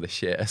 you're the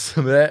shit or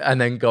something, and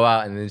then go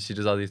out, and then she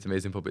does all these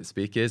amazing public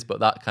speakers. But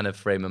that kind of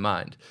frame of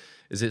mind,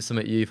 is it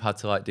something you've had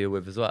to like deal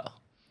with as well?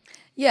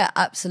 Yeah,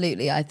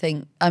 absolutely. I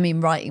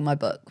mean, writing my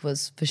book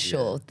was for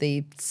sure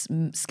the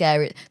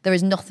scary. There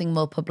is nothing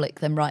more public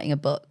than writing a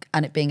book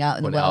and it being out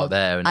in the world, out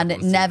there and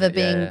it never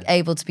being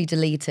able to be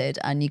deleted,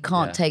 and you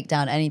can't take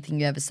down anything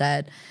you ever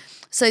said.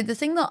 So the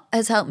thing that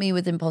has helped me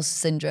with imposter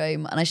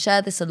syndrome, and I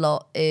share this a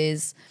lot,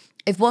 is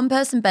if one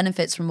person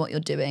benefits from what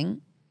you're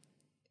doing,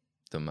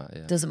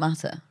 doesn't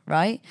matter,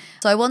 right?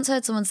 So I once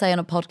heard someone say on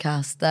a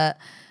podcast that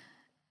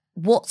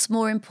what's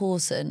more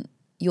important,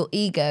 your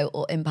ego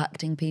or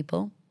impacting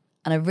people?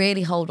 And I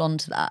really hold on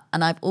to that.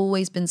 And I've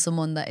always been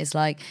someone that is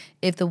like,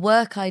 if the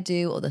work I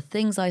do or the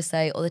things I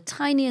say or the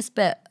tiniest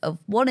bit of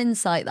one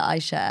insight that I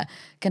share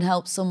can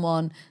help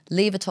someone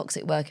leave a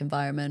toxic work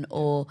environment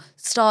or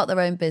start their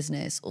own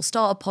business or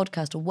start a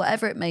podcast or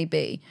whatever it may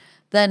be,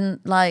 then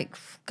like,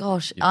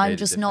 gosh, I'm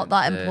just not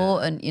that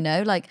important, you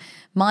know? Like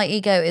my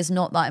ego is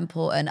not that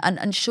important.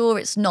 And sure,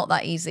 it's not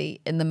that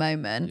easy in the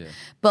moment.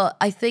 But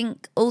I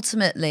think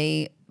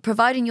ultimately,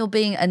 providing you're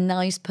being a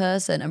nice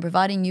person and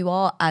providing you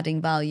are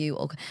adding value,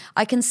 or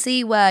I can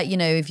see where, you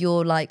know, if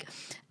you're like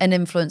an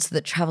influencer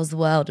that travels the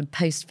world and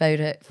posts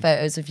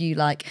photos of you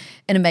like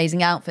in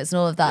amazing outfits and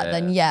all of that,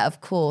 then yeah, of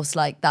course,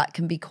 like that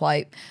can be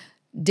quite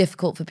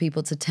difficult for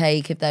people to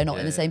take if they're not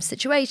in the same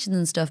situation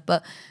and stuff.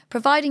 But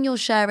providing you're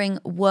sharing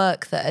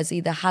work that has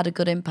either had a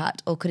good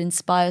impact or could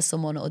inspire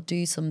someone or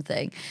do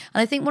something.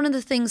 And I think one of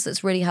the things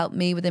that's really helped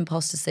me with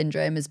imposter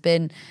syndrome has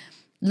been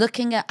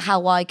looking at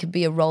how I could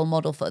be a role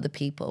model for other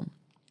people.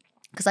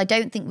 Because I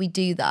don't think we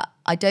do that.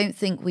 I don't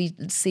think we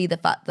see the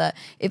fact that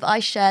if I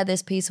share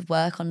this piece of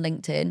work on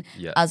LinkedIn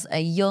as a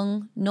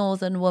young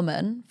northern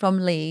woman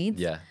from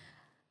Leeds,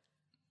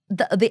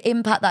 the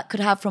impact that could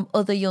have from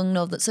other young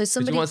northern. So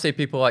somebody, you want to see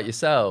people like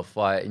yourself,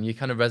 like, and you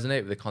kind of resonate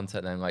with the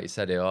content. Then, like you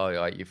said,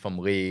 like you're from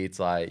Leeds,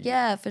 like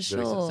for sure,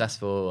 really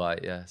successful,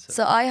 like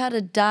So I had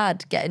a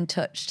dad get in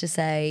touch to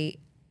say,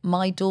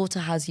 my daughter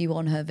has you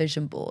on her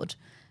vision board.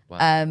 Wow.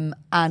 And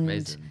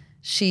amazing.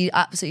 She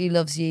absolutely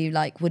loves you.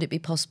 Like, would it be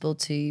possible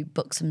to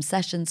book some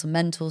sessions, some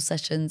mentor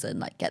sessions, and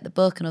like get the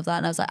book and all that?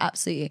 And I was like,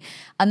 absolutely.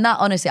 And that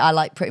honestly, I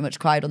like pretty much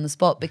cried on the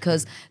spot,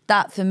 because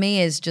that for me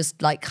is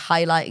just like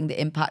highlighting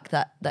the impact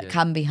that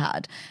can be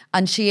had.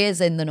 And she is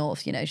in the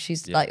north, you know,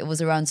 she's like, it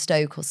was around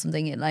Stoke or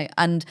something. Like,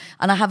 and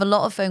I have a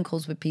lot of phone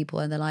calls with people,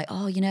 and they're like,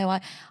 oh, you know,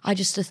 I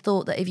just have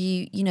thought that if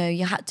you know,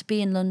 you had to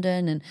be in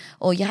London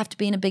or you have to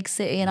be in a big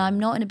city, and I'm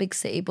not in a big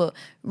city, but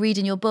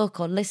reading your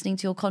book or listening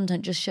to your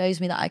content just shows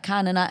me that I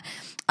can. And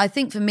I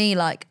think for me,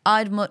 like,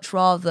 I'd much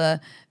rather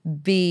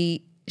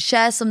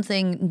share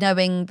something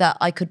knowing that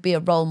I could be a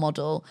role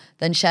model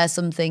than share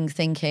something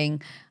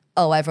thinking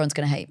oh, everyone's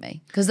going to hate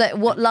me. Because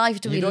what life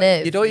do we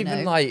live? You don't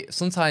even like,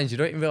 sometimes you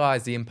don't even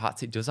realise the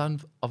impact it does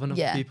on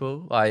other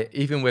people. Like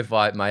even with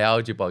like my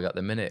algae blog at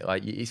the minute,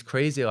 like it's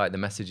crazy like the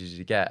messages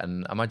you get.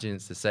 And I imagine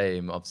it's the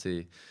same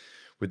obviously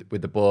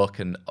with the book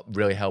and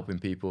really helping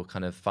people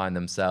kind of find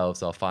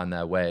themselves or find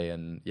their way.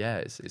 And yeah,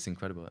 it's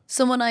incredible.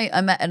 Someone I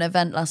met at an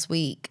event last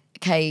week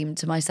came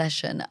to my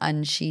session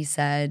and she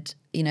said,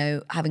 you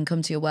know, having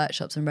come to your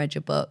workshops and read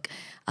your book,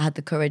 I had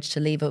the courage to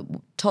leave a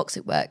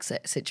toxic work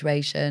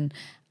situation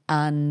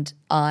and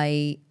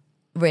I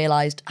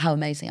realised how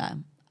amazing I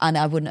am. And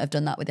I wouldn't have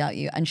done that without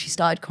you. And she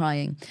started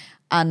crying.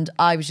 And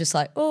I was just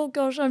like, oh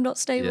gosh, I'm not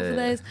stable for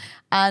this.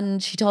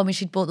 And she told me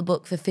she'd bought the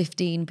book for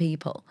 15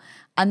 people.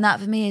 And that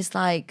for me is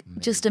like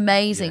just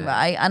amazing,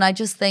 right? And I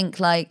just think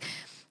like,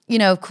 you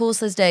know, of course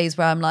there's days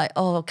where I'm like,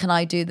 oh, can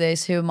I do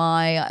this? Who am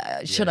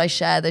I? Should I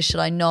share this? Should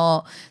I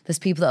not? There's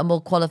people that are more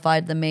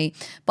qualified than me.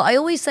 But I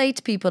always say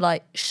to people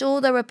like,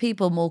 sure, there are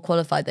people more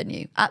qualified than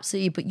you.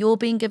 Absolutely. But you're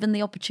being given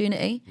the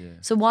opportunity. Yeah.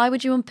 So why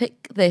would you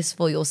unpick this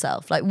for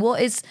yourself? Like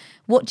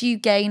what do you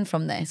gain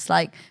from this?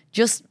 Like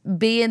just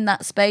be in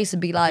that space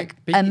and be like,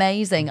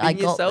 amazing, I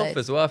got yourself this.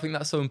 As well. I think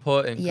that's so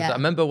important. Yeah. I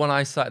remember when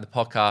I started the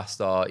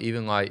podcast or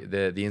even like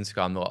the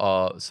Instagram,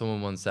 or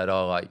someone once said,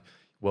 oh, like,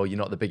 well, you're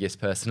not the biggest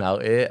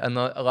personality. And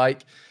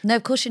like... No,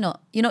 of course you're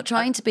not. You're not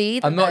trying to be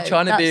either. I'm not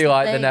trying to be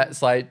like the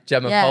next like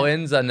Gemma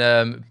Collins.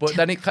 And but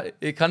then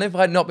it kind of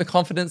like knocked my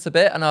confidence a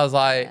bit. And I was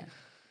like,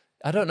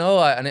 I don't know.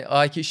 Like, and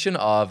it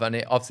shouldn't have. And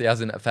it obviously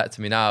hasn't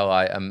affected me now.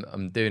 Like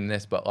I'm doing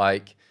this, but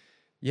like,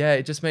 yeah,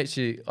 it just makes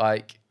you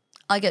like...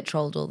 I get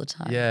trolled all the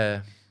time.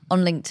 Yeah. On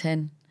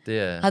LinkedIn.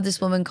 Yeah. I had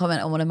this woman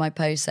comment on one of my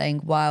posts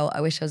saying, wow,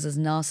 I wish I was as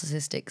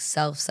narcissistic,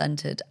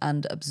 self-centered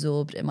and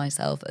absorbed in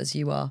myself as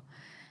you are.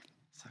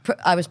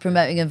 I was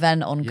promoting an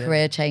event on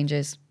career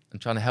changes.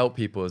 And trying to help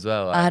people as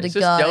well. Like, I had it's a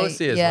just guy,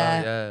 jealousy as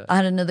well. Yeah. I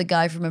had another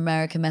guy from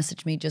America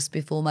message me just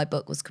before my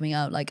book was coming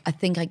out. Like, I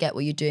think I get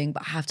what you're doing,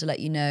 but I have to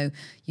let you know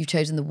you've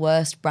chosen the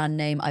worst brand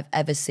name I've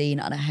ever seen,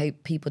 and I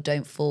hope people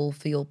don't fall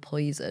for your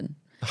poison.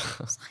 I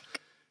was like,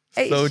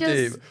 so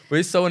deep. But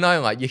it's so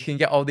annoying. Like you can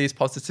get all these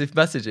positive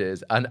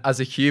messages, and as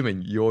a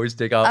human, you always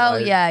dig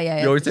out.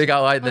 You always dig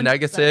out like the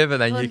negative,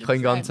 and then you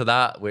cling on to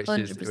that, which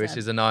 100%.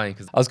 is annoying.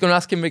 Because I was going to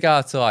ask in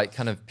regard to like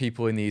kind of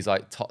people in these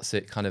like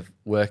toxic kind of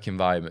work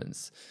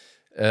environments.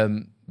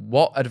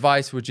 What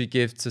advice would you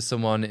give to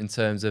someone in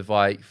terms of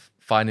like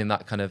finding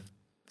that kind of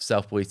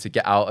self-belief to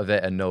get out of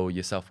it and know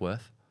your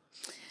self-worth?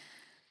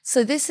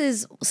 So this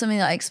is something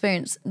that I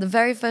experienced. The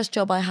very first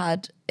job I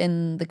had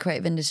in the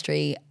creative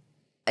industry,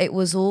 it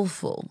was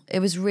awful. It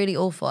was really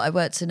awful. I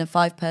worked in a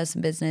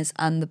 5-person business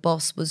and the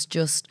boss was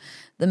just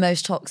the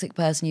most toxic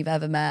person you've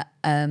ever met,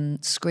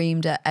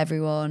 screamed at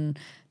everyone,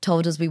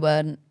 told us we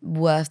weren't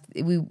worth,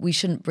 we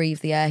shouldn't breathe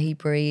the air he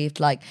breathed.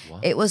 Like,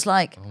 it was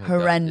like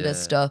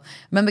horrendous stuff.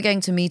 I remember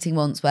going to a meeting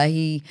once where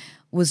he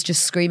was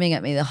just screaming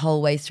at me the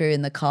whole way through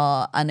in the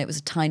car, and it was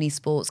a tiny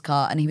sports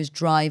car and he was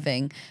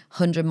driving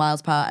 100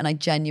 miles per hour, and I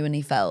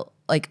genuinely felt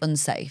like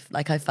unsafe.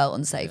 Like I felt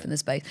unsafe in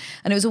this space.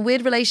 And it was a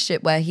weird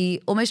relationship where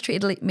he almost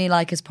treated me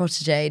like his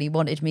protege and he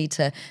wanted me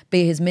to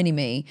be his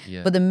mini-me.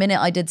 Yeah. But the minute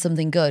I did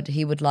something good,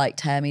 he would like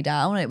tear me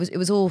down. It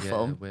was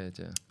awful. Yeah, weird,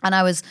 yeah. And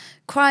I was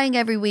crying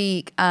every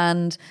week,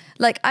 and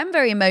like I'm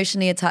very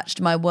emotionally attached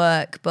to my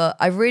work, but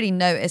I really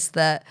noticed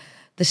that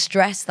the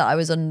stress that I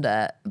was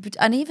under,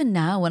 and even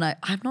now when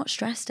I'm not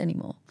stressed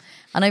anymore.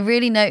 And I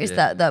really noticed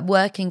that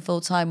working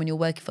full time when you're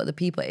working for other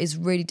people is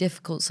really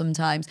difficult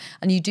sometimes.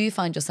 And you do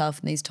find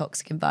yourself in these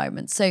toxic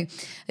environments. So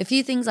a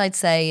few things I'd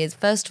say is,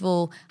 first of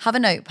all, have a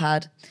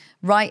notepad,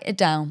 write it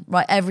down,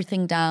 write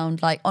everything down.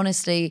 Like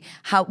honestly,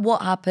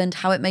 what happened,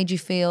 how it made you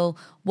feel,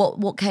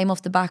 what came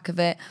off the back of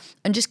it,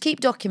 and just keep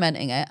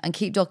documenting it and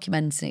keep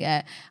documenting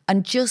it.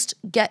 And just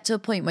get to a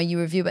point where you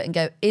review it and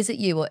go, is it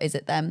you or is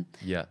it them?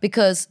 Yeah.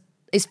 Because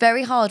it's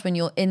very hard when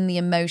you're in the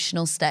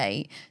emotional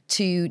state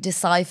to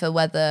decipher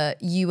whether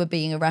you were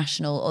being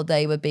irrational or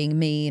they were being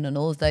mean and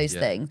all of those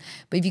things.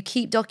 But if you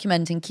keep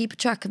documenting, keep a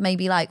track of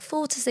maybe like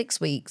 4 to 6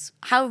 weeks.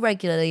 How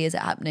regularly is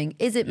it happening?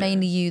 Is it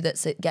mainly you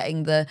that's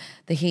getting the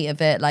heat of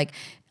it? Like,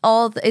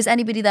 is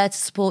anybody there to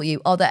support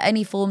you? Are there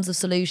any forms of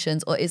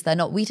solutions, or is there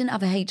not? We didn't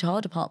have a HR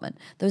department.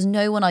 There was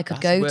no one I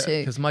could go to.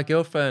 Because my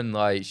girlfriend,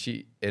 like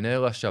in her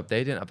last job,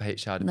 they didn't have a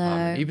HR department.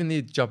 No. Even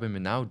the job I'm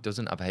in now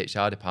doesn't have a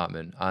HR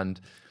department. And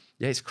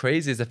yeah, it's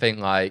crazy to think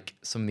like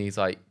some of these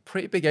like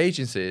pretty big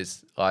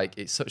agencies, like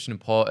it's such an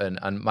important,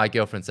 and my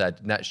girlfriend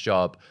said, next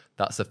job,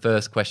 that's the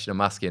first question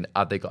I'm asking,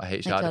 have they got a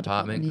HR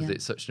department? Because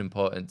it's such an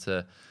important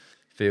to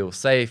feel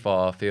safe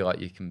or feel like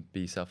you can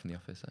be yourself in the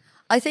office.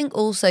 I think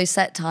also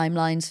set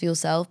timelines for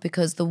yourself,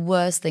 because the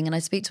worst thing, and I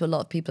speak to a lot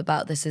of people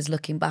about this, is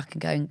looking back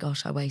and going,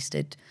 gosh, I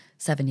wasted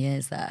 7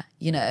 years there,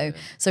 you know?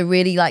 Yeah. So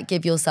really like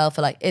give yourself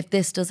a, like, if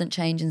this doesn't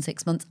change in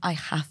 6 months, I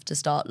have to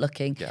start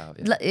looking. Yeah.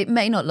 It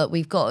may not look,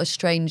 we've got a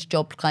strange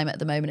job climate at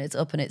the moment, it's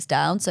up and it's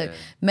down. So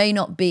may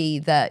not be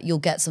that you'll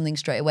get something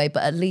straight away,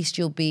 but at least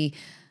you'll be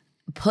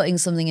putting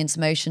something into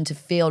motion to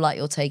feel like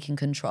you're taking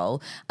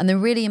control. And the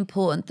really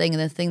important thing,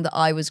 and the thing that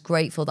I was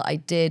grateful that I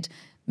did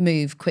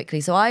move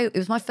quickly. So it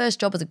was my first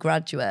job as a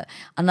graduate,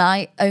 and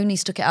I only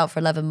stuck it out for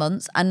 11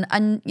 months.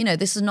 And you know,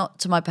 this is not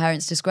to my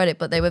parents' discredit,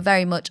 but they were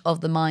very much of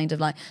the mind of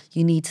like,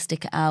 you need to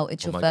stick it out.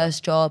 It's your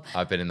first job.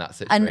 I've been in that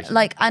situation.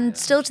 And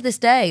still to this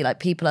day, like,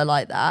 people are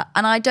like that.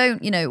 And I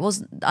don't, you know,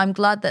 I'm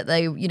glad that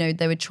they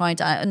were trying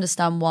to, I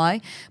understand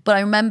why. But I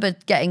remember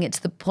getting it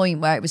to the point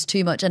where it was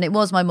too much. And it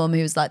was my mum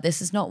who was like,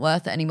 this is not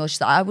worth it anymore. She's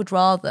like, I would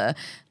rather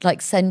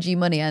like send you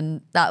money.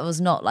 And that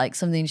was not like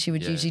something she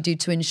would usually do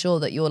to ensure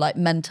that your like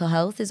mental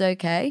health is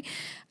okay.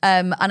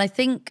 And I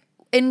think,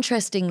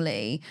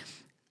 interestingly,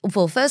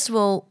 well, first of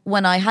all,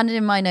 when I handed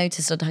in my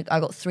notice, I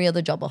got 3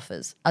 other job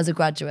offers as a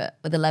graduate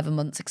with 11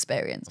 months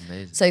experience.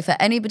 Amazing. So for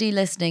anybody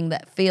listening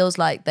that feels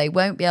like they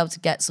won't be able to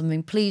get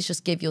something, please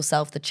just give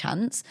yourself the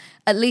chance.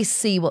 At least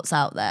see what's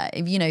out there.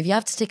 If you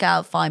have to stick it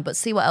out, fine, but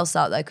see what else is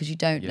out there, because you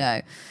don't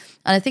know.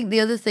 And I think the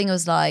other thing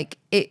was like,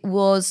 it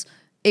was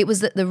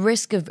at the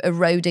risk of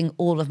eroding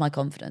all of my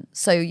confidence.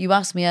 So you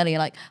asked me earlier,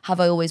 like, have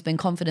I always been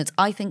confident?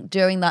 I think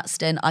during that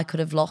stint, I could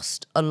have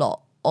lost a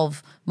lot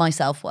of my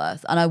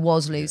self-worth, and I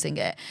was losing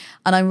it.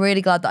 And I'm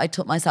really glad that I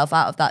took myself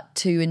out of that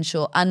to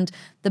ensure. And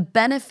the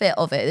benefit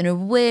of it, in a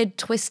weird,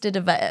 twisted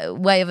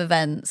way of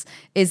events,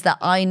 is that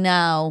I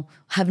now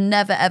have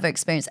never, ever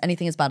experienced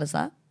anything as bad as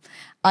that.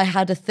 I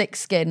had a thick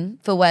skin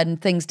for when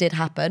things did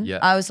happen. Yeah.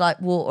 I was like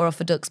water off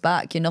a duck's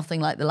back. You're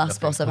nothing like the last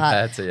boss I've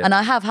had. And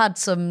I have had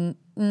some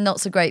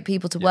not so great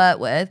people to work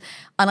with.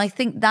 And I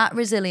think that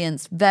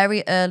resilience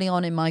very early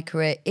on in my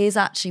career is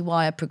actually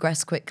why I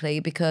progressed quickly,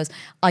 because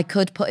I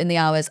could put in the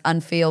hours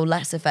and feel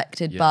less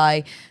affected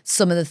by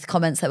some of the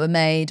comments that were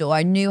made, or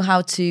I knew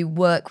how to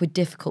work with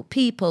difficult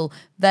people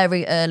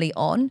very early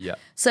on. Yeah.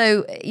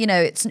 So, you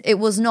know, it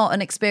was not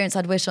an experience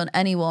I'd wish on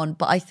anyone,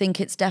 but I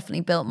think it's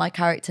definitely built my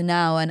character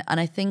now. And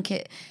I think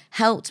it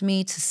helped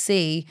me to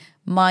see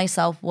my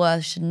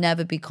self-worth should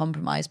never be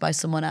compromised by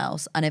someone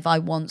else. And if I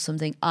want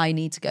something, I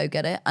need to go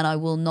get it, and I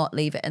will not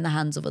leave it in the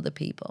hands of other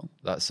people.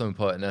 That's so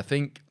important. I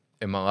think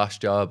in my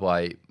last job,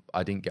 like,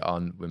 I didn't get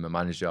on with my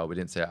manager. We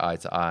didn't say eye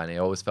to eye, and he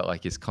always felt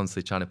like he's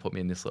constantly trying to put me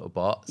in this little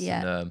box.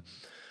 Yeah. And,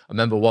 I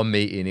remember one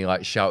meeting, he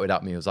like shouted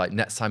at me. He was like,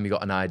 next time you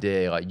got an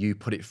idea, like, you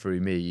put it through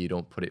me, you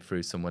don't put it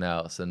through someone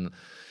else. And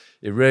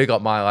it really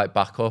got my like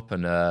back up.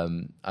 And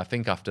I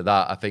think after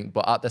that,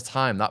 but at the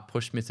time that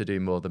pushed me to do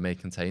more of the Make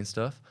Contain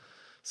stuff.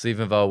 So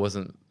even though I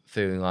wasn't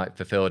feeling like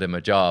fulfilled in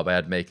my job, I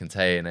had Make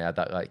Contain, I had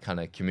that like kind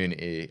of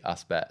community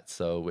aspect,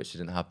 so which I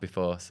didn't have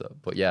before. So,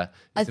 but yeah,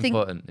 it's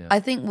important. Yeah. I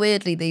think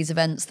weirdly these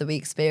events that we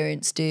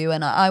experience do,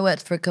 and I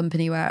worked for a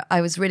company where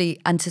I was really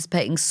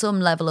anticipating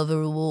some level of a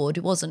reward.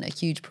 It wasn't a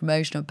huge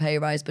promotion or pay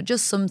rise, but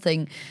just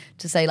something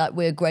to say like,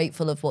 we're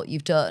grateful of what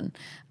you've done.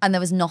 And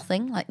there was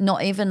nothing, like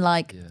not even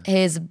like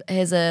here's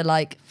a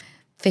like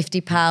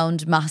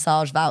 £50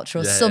 massage voucher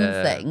or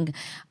something. Yeah.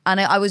 And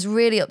I was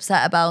really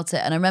upset about it.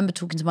 And I remember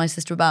talking to my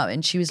sister about it,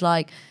 and she was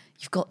like,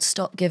 you've got to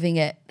stop giving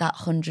it that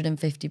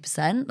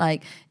 150%.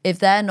 Like, if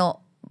they're not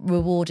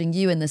rewarding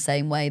you in the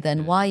same way,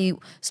 then why you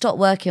stop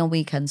working on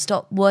weekends,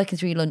 stop working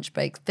through your lunch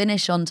breaks,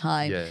 finish on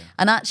time. Yeah.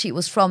 And actually it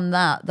was from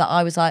that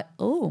I was like,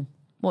 oh,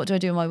 what do I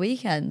do on my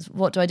weekends?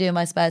 What do I do in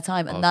my spare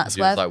time? And that's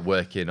where like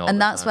working all and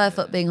that's where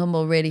Fuck Being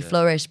Humble really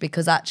flourished,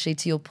 because actually,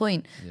 to your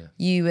point,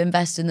 you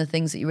invest in the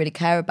things that you really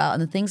care about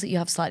and the things that you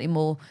have slightly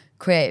more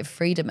creative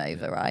freedom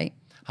over, right?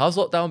 How's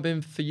lockdown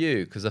been for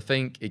you? Because I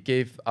think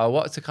I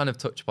wanted to kind of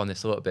touch upon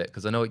this a little bit,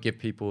 because I know it gave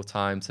people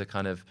time to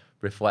kind of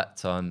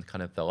reflect on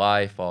kind of their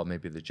life or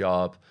maybe the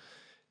job.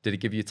 Did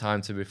it give you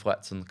time to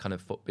reflect on kind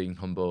of Fuck Being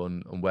Humble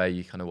and where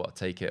you kind of want to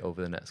take it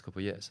over the next couple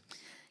of years?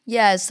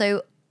 Yeah,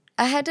 so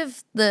ahead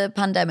of the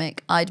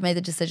pandemic, I'd made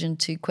the decision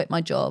to quit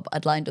my job.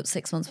 I'd lined up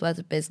 6 months worth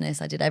of business.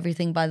 I did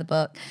everything by the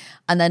book.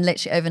 And then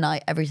literally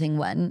overnight, everything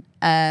went.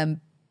 HR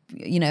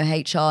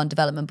and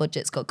development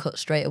budgets got cut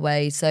straight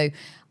away. So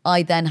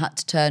I then had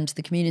to turn to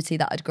the community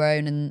that I'd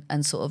grown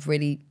and sort of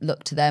really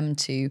look to them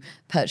to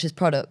purchase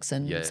products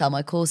and sell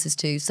my courses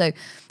to. So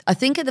I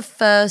think in the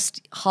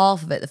first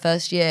half of it, the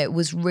first year, it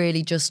was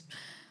really just,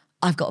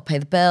 I've got to pay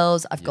the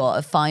bills. I've got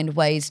to find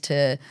ways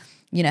to,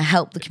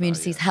 help the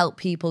communities, help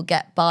people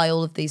get by,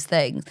 all of these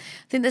things.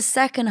 I think the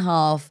second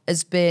half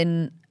has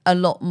been a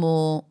lot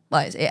more,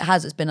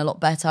 it's been a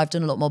lot better. I've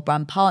done a lot more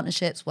brand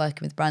partnerships,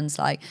 working with brands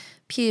like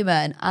Puma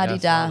and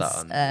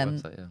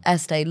Adidas,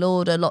 Estee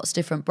Lauder, lots of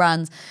different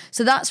brands.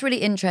 So that's really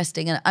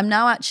interesting. And I'm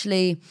now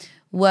actually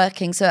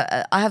working, so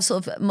I have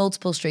sort of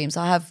multiple streams.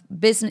 I have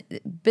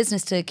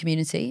business to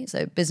community,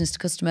 so business to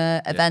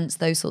customer, events,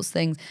 those sorts of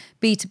things,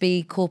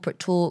 B2B, corporate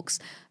talks,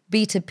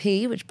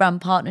 B2P, which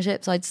brand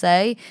partnerships, I'd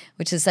say,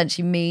 which is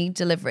essentially me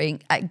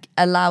delivering,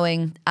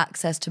 allowing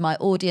access to my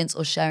audience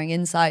or sharing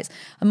insights.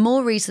 And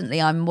more recently,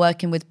 I'm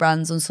working with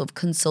brands on sort of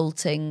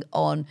consulting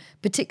on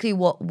particularly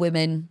what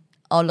women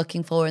are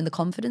looking for in the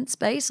confidence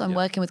space. So I'm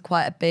working with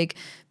quite a big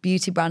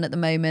beauty brand at the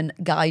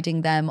moment,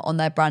 guiding them on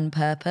their brand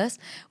purpose,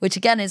 which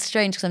again is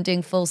strange because I'm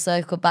doing full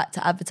circle back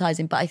to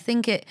advertising, but I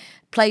think it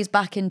plays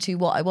back into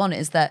what I want,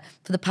 is that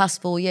for the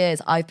past 4 years,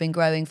 I've been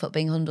growing Fuck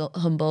Being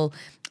Humble.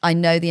 I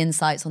know the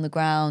insights on the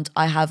ground.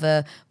 I have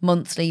a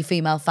monthly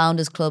female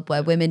founders club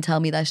where women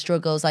tell me their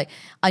struggles. Like,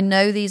 I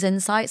know these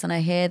insights and I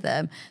hear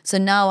them. So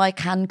now I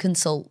can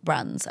consult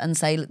brands and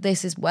say,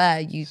 this is where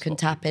you can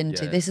tap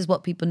into. This is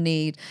what people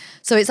need.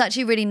 So it's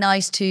actually really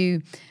nice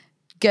to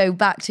go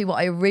back to what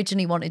I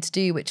originally wanted to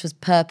do, which was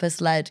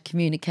purpose-led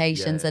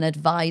communications and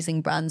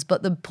advising brands.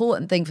 But the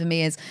important thing for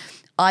me is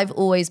I've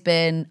always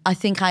been, I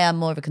think I am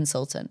more of a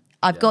consultant.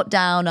 I've got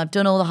down, I've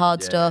done all the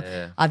hard stuff.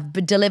 I've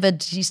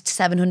delivered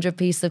 700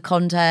 pieces of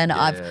content.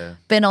 I've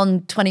been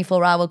on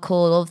 24-hour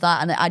call, all of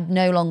that. And I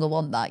no longer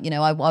want that. You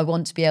know, I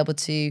want to be able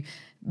to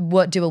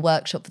do a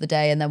workshop for the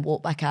day and then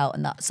walk back out,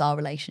 and that's our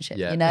relationship.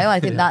 You know, I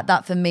think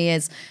that for me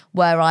is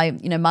where I,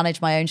 you know, manage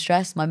my own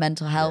stress, my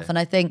mental health. And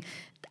I think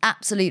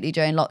absolutely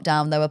during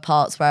lockdown, there were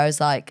parts where I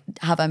was like,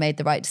 have I made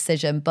the right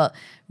decision? But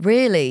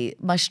really,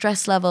 my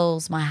stress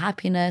levels, my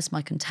happiness,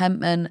 my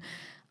contentment,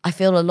 I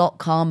feel a lot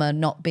calmer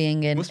not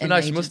being in. Must be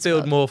nice. You must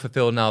feel more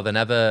fulfilled now than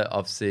ever,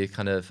 obviously,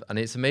 kind of. And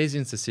it's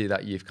amazing to see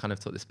that you've kind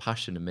of took this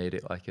passion and made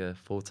it like a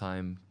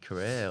full-time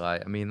career.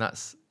 Like, I mean,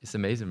 it's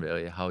amazing,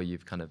 really, how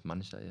you've kind of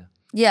managed that.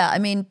 Yeah, I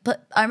mean,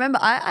 but I remember,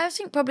 I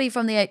think probably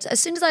from the age, as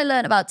soon as I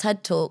learned about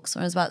TED Talks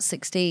when I was about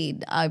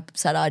 16, I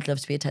said I'd love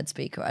to be a TED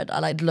speaker.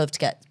 I'd love to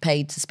get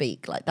paid to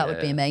speak. Like, that would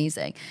be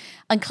amazing.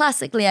 And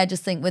classically, I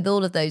just think with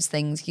all of those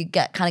things, you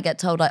kind of get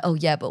told like, oh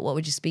yeah, but what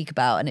would you speak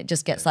about? And it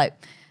just gets like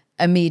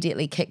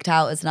immediately kicked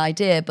out as an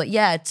idea. But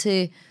yeah,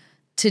 to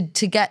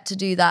get to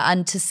do that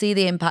and to see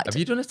the impact. Have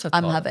you done a TED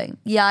I'm talk? having?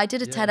 Yeah, I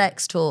did a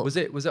TEDx talk. Was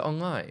it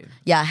online?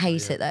 Yeah, I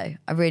hate it though.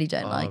 I really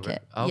don't like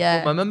it.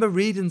 I remember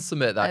reading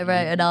something that I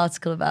wrote an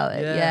article about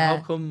it. Yeah.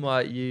 How come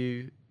like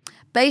you?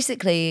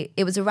 Basically,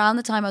 it was around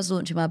the time I was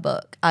launching my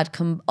book. I'd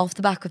come off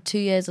the back of 2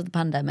 years of the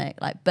pandemic,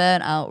 like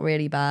burnt out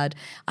really bad.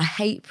 I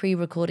hate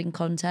pre-recording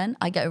content.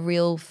 I get a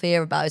real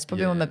fear about it. It's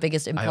probably one of my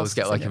biggest impulses. I always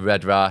get like a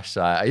red rash.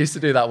 I used to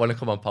do that when I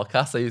come on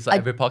podcasts. I use like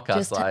every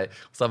podcast, like,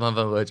 so I'm having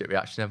an allergic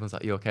reaction. Everyone's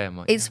like, you okay? I'm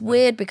like, it's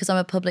weird because I'm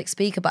a public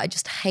speaker, but I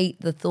just hate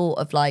the thought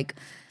of like,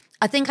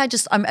 I think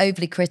I'm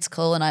overly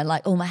critical and I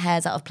like, oh, my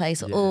hair's out of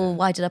place. Or, oh,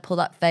 why did I pull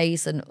that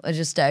face? And I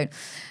just don't.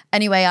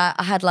 Anyway,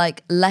 I had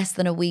like less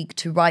than a week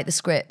to write the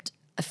script,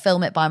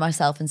 film it by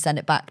myself and send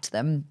it back to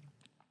them.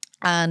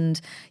 And,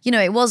 you know,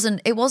 it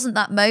wasn't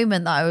that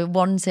moment that I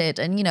wanted.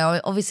 And, you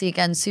know, obviously,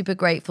 again, super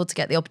grateful to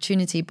get the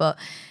opportunity, but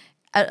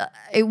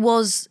it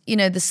was, you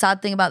know, the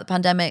sad thing about the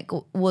pandemic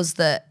was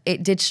that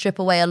it did strip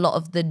away a lot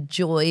of the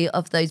joy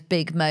of those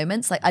big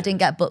moments. Like I didn't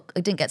get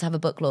to have a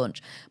book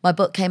launch. My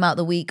book came out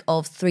the week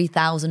of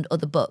 3,000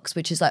 other books,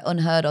 which is like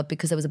unheard of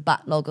because there was a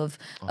backlog of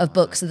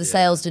books, so the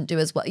sales didn't do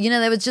as well. You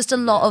know, there was just a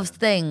lot of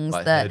things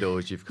like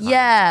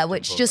that,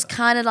 which just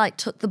kind of like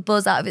took the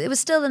buzz out of it. It was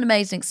still an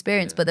amazing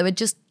experience, but there were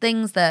just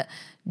things that,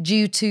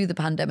 due to the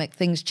pandemic,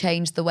 things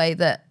changed the way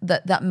that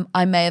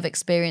I may have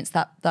experienced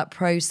that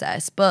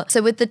process. But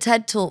so with the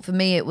TED Talk, for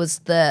me, it was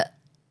that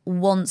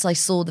once I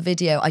saw the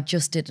video, I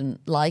just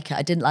didn't like it.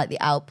 I didn't like the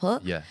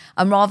output. Yeah.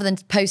 And rather than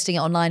posting it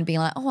online being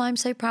like, oh, I'm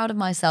so proud of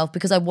myself,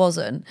 because I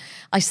wasn't,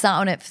 I sat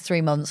on it for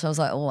 3 months. I was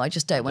like, oh, I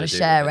just don't want to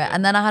share it.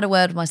 And then I had a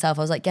word with myself.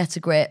 I was like, get a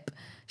grip,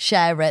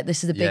 share it.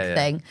 This is a big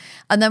thing.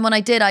 And then when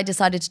I did, I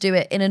decided to do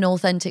it in an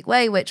authentic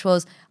way, which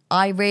was,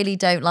 I really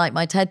don't like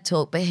my TED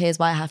Talk, but here's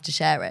why I have to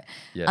share it.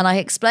 Yeah. And I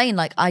explained,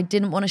 like, I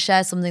didn't want to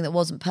share something that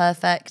wasn't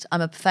perfect. I'm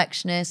a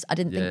perfectionist. I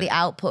didn't think the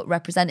output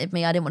represented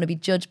me. I didn't want to be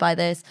judged by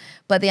this.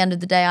 But at the end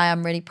of the day, I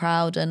am really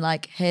proud, and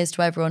like, here's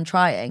to everyone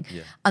trying.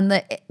 Yeah. And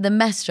the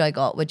message I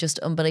got were just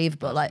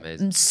unbelievable. That's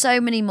amazing.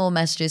 So many more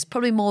messages,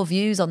 probably more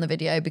views on the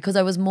video because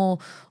I was more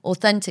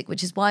authentic,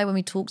 which is why when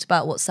we talked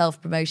about what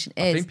self-promotion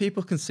is. I think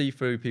people can see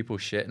through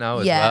people's shit now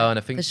as well. And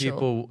I think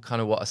people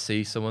kind of want to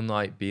see someone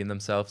like being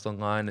themselves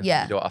online. And you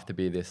don't have to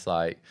be this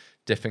like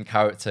different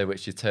character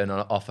which you turn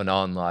on, off and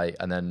on, like,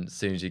 and then as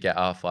soon as you get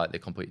off, like, they're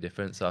completely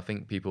different. So I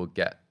think people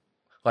get,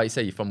 like you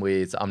say, you're from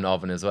Leeds, I'm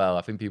Northern as well.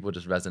 I think people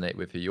just resonate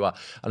with who you are.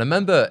 And I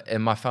remember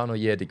in my final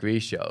year degree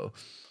show,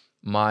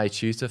 my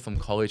tutor from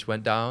college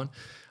went down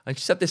and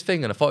she said this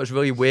thing, and I thought it was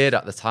really weird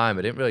at the time.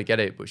 I didn't really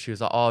get it, but she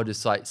was like, oh,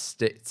 just like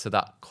stick to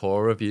that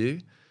core of you.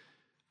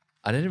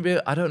 I don't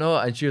know.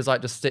 And she was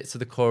like, just stick to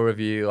the core of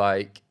you,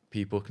 like,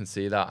 people can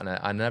see that. And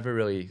I never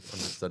really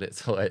understood it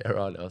till later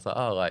on. I was like,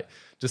 oh, like,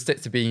 just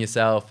stick to being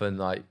yourself, and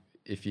like,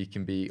 if you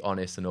can be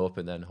honest and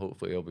open, then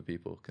hopefully other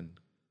people can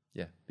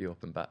be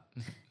open back.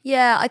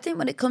 Yeah, I think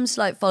when it comes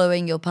to like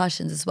following your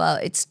passions as well,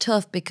 it's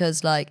tough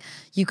because like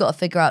you've got to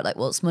figure out like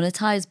what's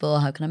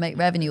monetizable, how can I make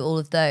revenue, all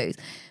of those.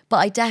 But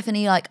I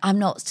definitely, like, I'm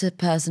not the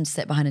person to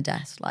sit behind a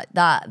desk like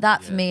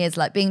that. For me is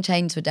like being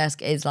chained to a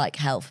desk is like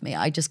hell for me.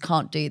 I just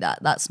can't do that.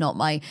 That's not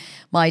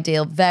my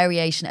deal.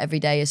 Variation every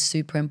day is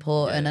super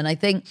important. And I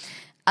think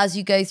as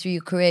you go through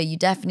your career, you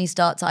definitely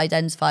start to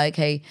identify,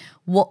 okay,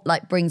 what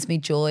like brings me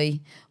joy?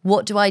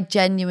 What do I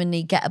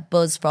genuinely get a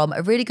buzz from?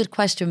 A really good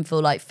question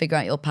for like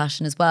figuring out your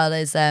passion as well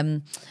is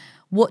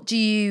what do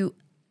you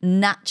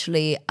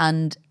naturally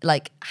and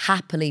like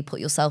happily put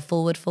yourself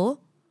forward for?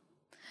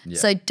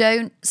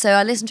 Yeah. So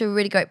I listened to a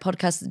really great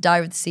podcast, The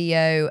Diary of the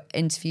CEO,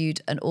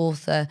 interviewed an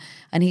author,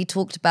 and he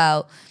talked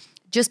about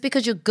just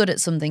because you're good at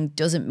something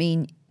doesn't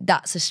mean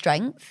that's a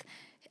strength.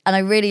 And I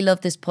really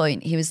love this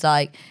point. He was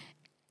like,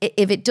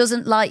 if it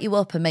doesn't light you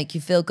up and make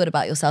you feel good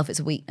about yourself, it's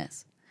a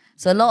weakness.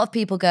 So a lot of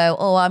people go,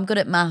 oh, I'm good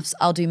at maths,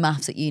 I'll do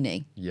maths at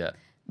uni. Yeah.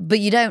 But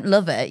you don't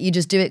love it, you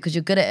just do it because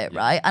you're good at it,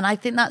 right? And I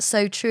think that's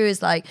so true,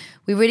 is like,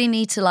 we really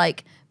need to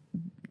like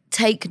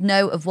take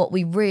note of what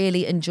we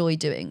really enjoy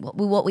doing,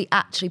 what we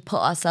actually put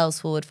ourselves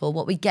forward for,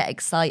 what we get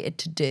excited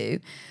to do,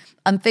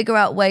 and figure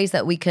out ways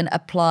that we can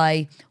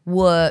apply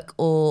work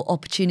or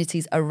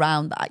opportunities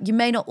around that. You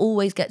may not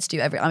always get to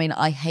do I mean,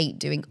 I hate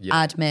doing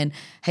admin,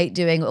 hate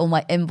doing all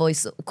my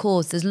invoice. Of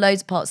course, there's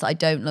loads of parts that I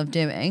don't love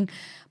doing.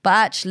 But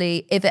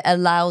actually, if it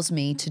allows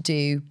me to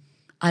do,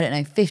 I don't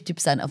know,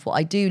 50% of what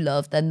I do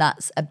love, then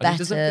that's a better. And it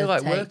doesn't feel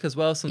like work as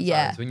well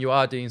sometimes. When you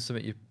are doing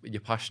something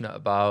you're passionate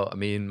about. I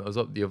mean, I was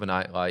up the other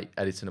night, like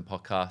editing a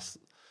podcast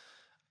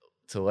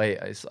till late.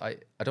 I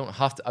don't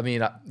have to. I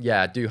mean,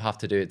 I do have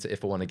to do it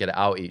if I want to get it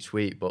out each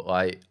week. But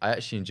like, I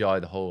actually enjoy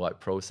the whole like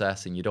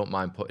process, and you don't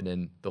mind putting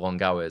in the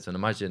long hours. And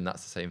imagine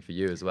that's the same for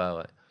you as well.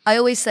 Like, I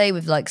always say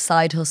with like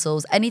side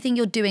hustles, anything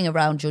you're doing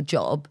around your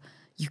job,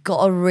 you've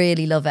got to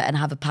really love it and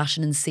have a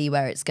passion and see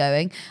where it's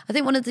going. I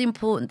think one of the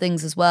important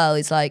things as well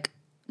is like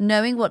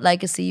knowing what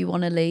legacy you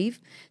want to leave.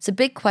 It's a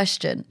big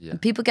question. Yeah.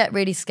 And people get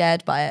really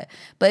scared by it.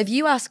 But if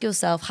you ask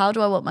yourself, how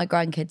do I want my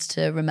grandkids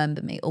to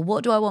remember me? Or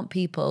what do I want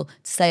people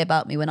to say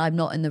about me when I'm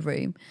not in the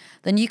room?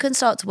 Then you can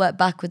start to work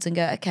backwards and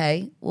go,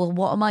 okay, well,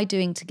 what am I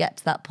doing to get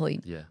to that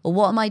point? Yeah. Or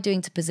what am I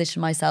doing to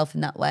position myself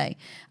in that way?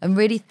 And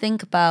really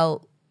think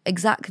about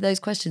exactly those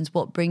questions.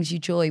 What brings you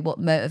joy? What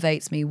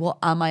motivates me? What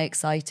am I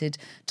excited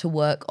to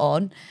work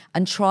on?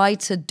 And try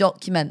to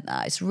document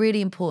that. It's really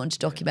important to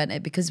document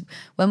it, because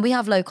when we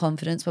have low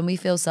confidence, when we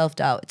feel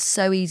self-doubt, it's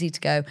so easy to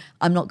go,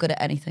 I'm not good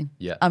at anything.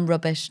 Yeah. I'm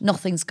rubbish.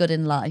 Nothing's good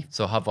in life.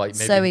 So have like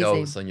maybe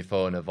notes on your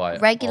phone of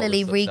like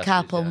regularly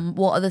recap on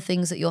what are the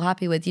things that you're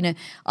happy with. You know,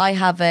 I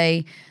have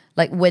a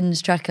like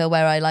wins tracker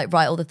where I like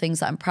write all the things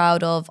that I'm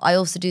proud of. I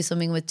also do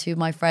something with two of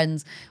my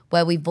friends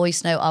where we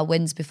voice note our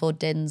wins before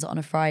dins on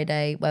a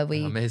Friday, where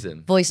we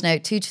voice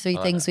note 2 to 3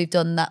 things we've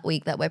done that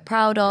week that we're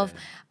proud of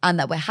and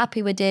that we're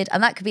happy we did.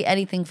 And that could be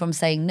anything from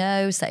saying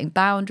no, setting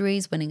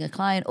boundaries, winning a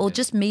client, or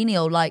just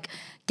menial, like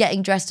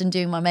getting dressed and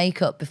doing my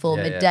makeup before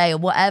midday or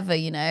whatever,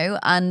 you know.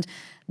 And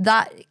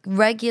that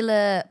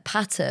regular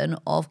pattern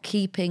of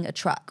keeping a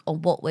track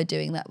on what we're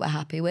doing that we're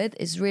happy with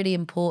is really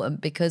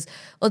important, because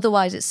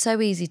otherwise it's so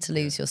easy to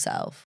lose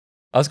yourself.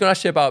 I was going to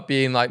ask you about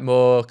being like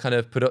more kind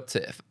of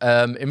productive.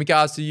 In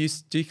regards to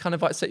do you kind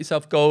of like set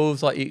yourself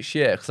goals like each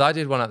year? Because I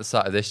did one at the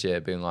start of this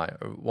year, being like,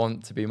 I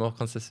want to be more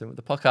consistent with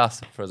the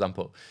podcast, for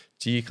example.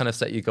 Do you kind of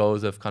set your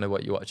goals of kind of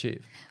what you want to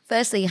achieve?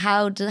 Firstly,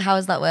 how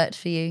has that worked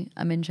for you?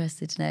 I'm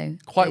interested to know.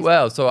 Quite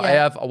well. So I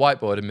have a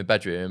whiteboard in my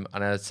bedroom,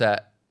 and I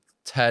set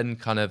 10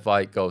 kind of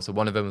like goals. So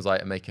one of them was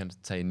like a Make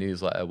Entertain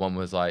newsletter. One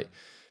was like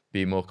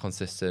be more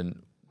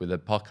consistent with a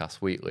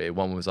podcast weekly.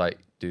 One was like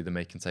do the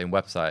Make Entertain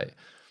website.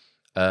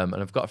 And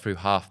I've got through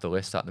half the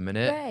list at the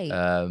minute.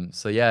 Great.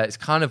 So yeah, it's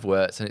kind of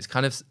worked, and it's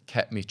kind of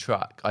kept me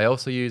track. I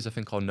also use a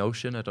thing called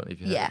Notion. I don't know if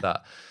you've heard of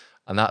that.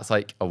 And that's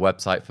like a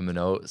website for my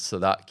notes. So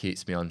that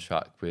keeps me on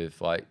track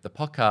with like the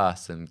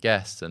podcast and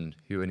guests and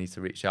who I need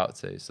to reach out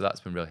to. So that's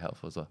been really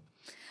helpful as well.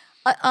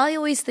 I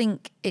always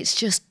think it's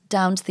just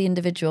down to the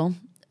individual.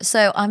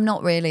 So I'm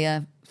not really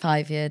a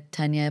 5-year,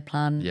 10-year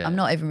plan. I'm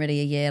not even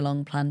really a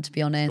year-long plan, to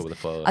be honest.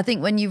 I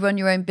think when you run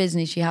your own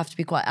business, you have to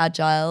be quite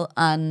agile,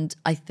 and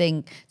I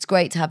think it's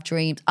great to have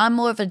dreams. I'm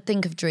more of a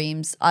think of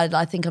dreams.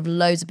 I think of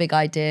loads of big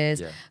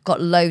ideas,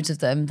 got loads of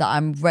them that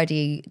I'm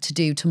ready to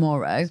do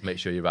tomorrow. Just make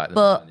sure you write them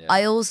down. But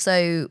I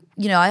also,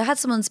 you know, I had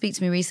someone speak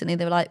to me recently.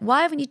 They were like,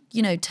 why haven't you,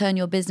 you know, turned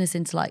your business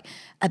into like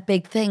a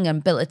big thing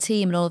and built a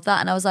team and all of that?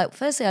 And I was like,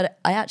 firstly,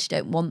 I actually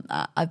don't want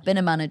that. I've been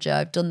a manager.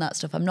 I've done that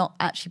stuff. I'm not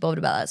actually bothered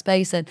about that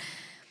space. And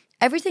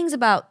everything's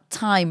about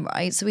time,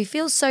 right? So we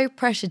feel so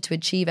pressured to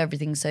achieve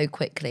everything so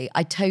quickly.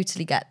 I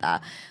totally get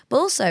that. But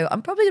also,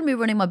 I'm probably going to be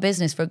running my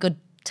business for a good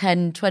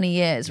 10, 20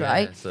 years,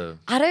 right? So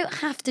I don't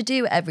have to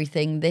do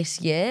everything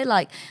this year.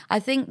 Like, I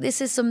think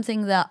this is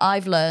something that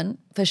I've learned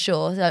for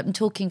sure. So I'm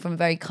talking from a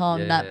very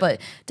calm net,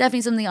 but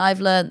definitely something I've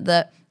learned,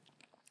 that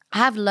I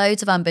have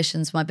loads of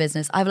ambitions for my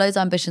business. I have loads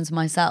of ambitions for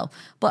myself.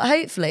 But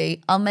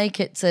hopefully I'll make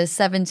it to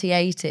 70,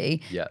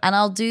 80 and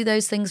I'll do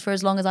those things for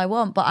as long as I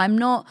want. But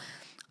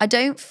I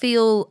don't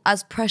feel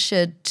as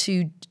pressured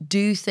to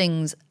do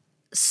things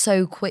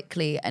so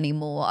quickly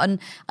anymore. And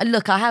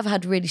look, I have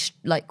had really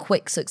like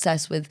quick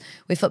success with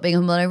Fuck Being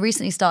Humble. And I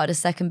recently started a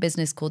second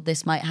business called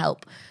This Might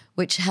Help,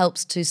 which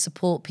helps to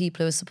support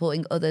people who are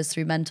supporting others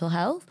through mental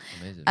health.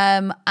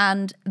 Amazing.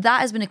 And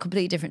that has been a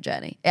completely different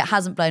journey. It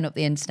hasn't blown up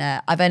the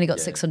internet. I've only got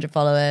 600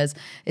 followers.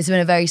 It's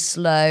been a very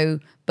slow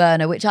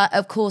burner, which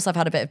of course I've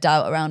had a bit of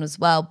doubt around as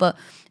well. But,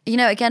 you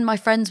know, again, my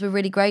friends were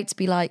really great to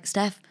be like,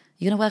 Steph,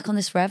 you're going to work on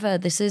this forever.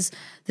 This is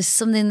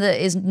something that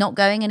is not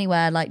going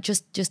anywhere. Like,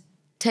 just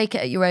take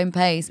it at your own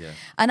pace. Yeah.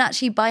 And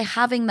actually by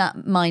having that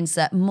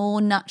mindset, more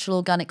natural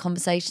organic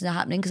conversations are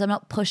happening because I'm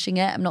not pushing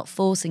it, I'm not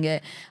forcing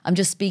it. I'm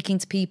just speaking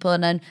to people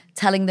and then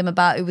telling them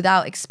about it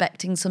without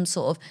expecting some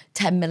sort of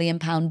 £10 million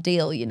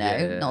deal, you know.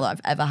 Yeah. Not that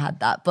I've ever had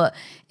that, but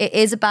it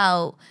is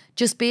about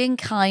just being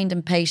kind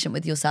and patient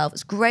with yourself.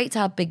 It's great to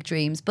have big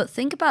dreams, but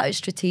think about it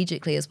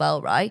strategically as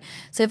well, right?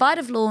 So if I'd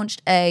have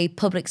launched a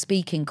public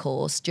speaking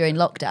course during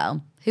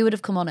lockdown, who would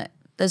have come on it?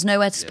 There's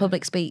nowhere to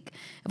public speak.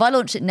 If I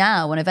launched it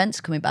now when events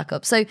are coming back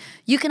up. So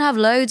you can have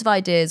loads of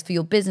ideas for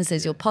your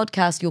businesses, your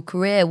podcast, your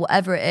career,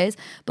 whatever it is.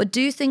 But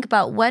do think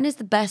about when is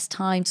the best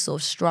time to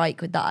sort of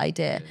strike with that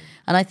idea.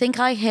 And I think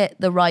I hit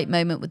the right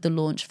moment with the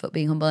launch of Fuck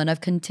Being Humble. And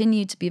I've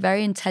continued to be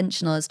very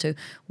intentional as to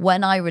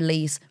when I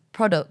release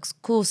products,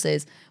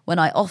 courses, when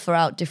I offer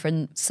out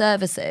different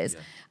services,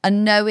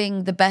 and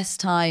knowing the best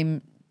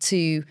time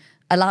to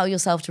allow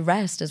yourself to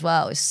rest as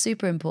well is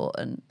super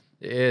important.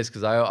 It is,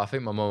 because I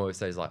think my mum always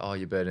says like, oh,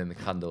 you're burning the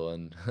candle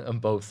and on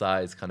both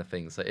sides kind of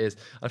thing. So it is.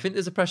 I think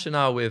there's a pressure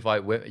now with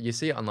like, you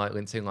see it on like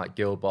LinkedIn, like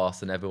Girl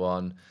Boss and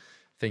everyone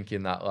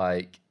thinking that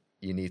like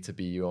you need to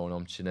be your own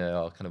entrepreneur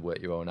or kind of work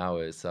your own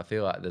hours. So I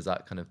feel like there's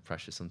that kind of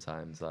pressure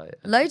sometimes. Like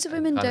loads of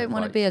women don't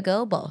want to be a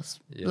girl boss.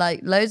 Yeah. Like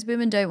loads of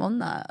women don't want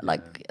that.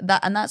 Like that,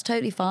 and that's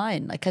totally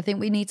fine. Like I think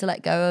we need to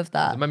let go of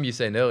that. I remember you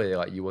saying earlier,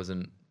 like you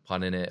wasn't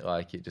planning it,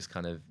 like it just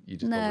kind of, you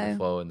just go with the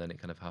flow and then it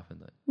kind of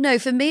happened. Like. No,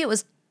 for me it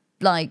was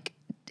like,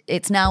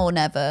 it's now or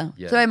never.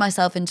 Throw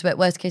myself into it.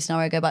 Worst case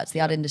scenario, go back to the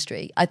ad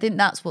industry. I think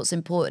that's what's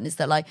important, is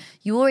that like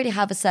you already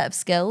have a set of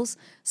skills.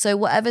 So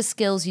whatever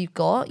skills you've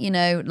got, you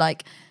know,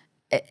 like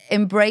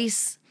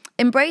embrace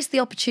the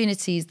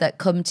opportunities that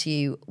come to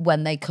you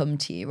when they come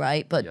to you,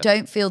 right? But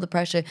don't feel the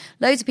pressure.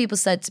 Loads of people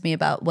said to me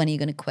about when are you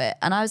going to quit?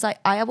 And I was like,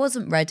 I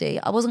wasn't ready.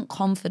 I wasn't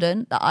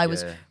confident that I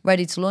was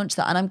ready to launch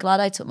that. And I'm glad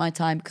I took my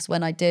time, because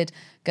when I did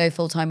go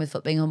full time with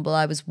Fuck Being Humble,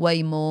 I was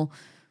way more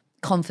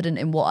confident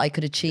in what I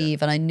could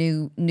achieve, and I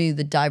knew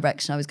the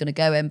direction I was going to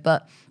go in.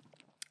 But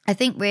I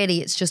think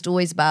really it's just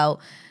always about,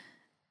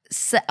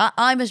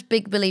 I'm a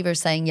big believer of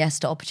saying yes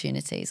to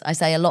opportunities. I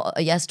say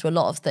yes to a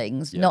lot of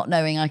things, not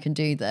knowing I can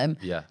do them,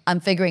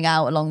 and figuring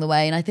out along the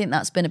way. And I think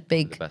that's been a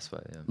big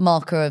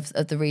marker of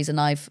the reason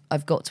I've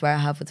got to where I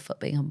have with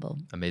Fuck Being Humble.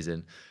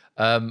 Amazing.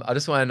 I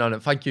just want to end on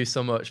it. Thank you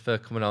so much for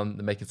coming on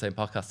the Make Insane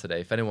podcast today.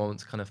 If anyone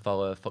wants to kind of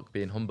follow Fuck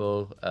Being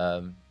Humble,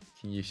 can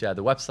you share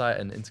the website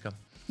and Instagram?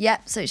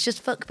 Yep, so it's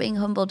just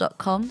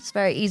fuckbeinghumble.com. It's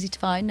very easy to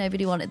find.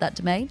 Nobody wanted that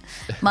domain.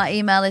 My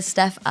email is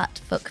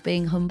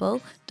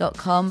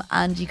steph@fuckbeinghumble.com,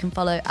 and you can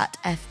follow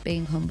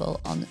 @fbeinghumble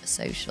on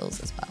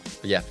socials as well.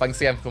 But yeah, thanks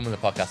again for coming on the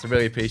podcast. I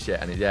really appreciate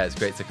it. And yeah, it's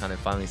great to kind of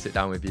finally sit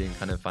down with you and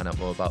kind of find out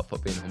more about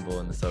Fuck Being Humble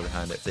and the story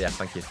behind it. So yeah,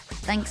 thank you.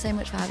 Thanks so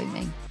much for having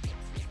me.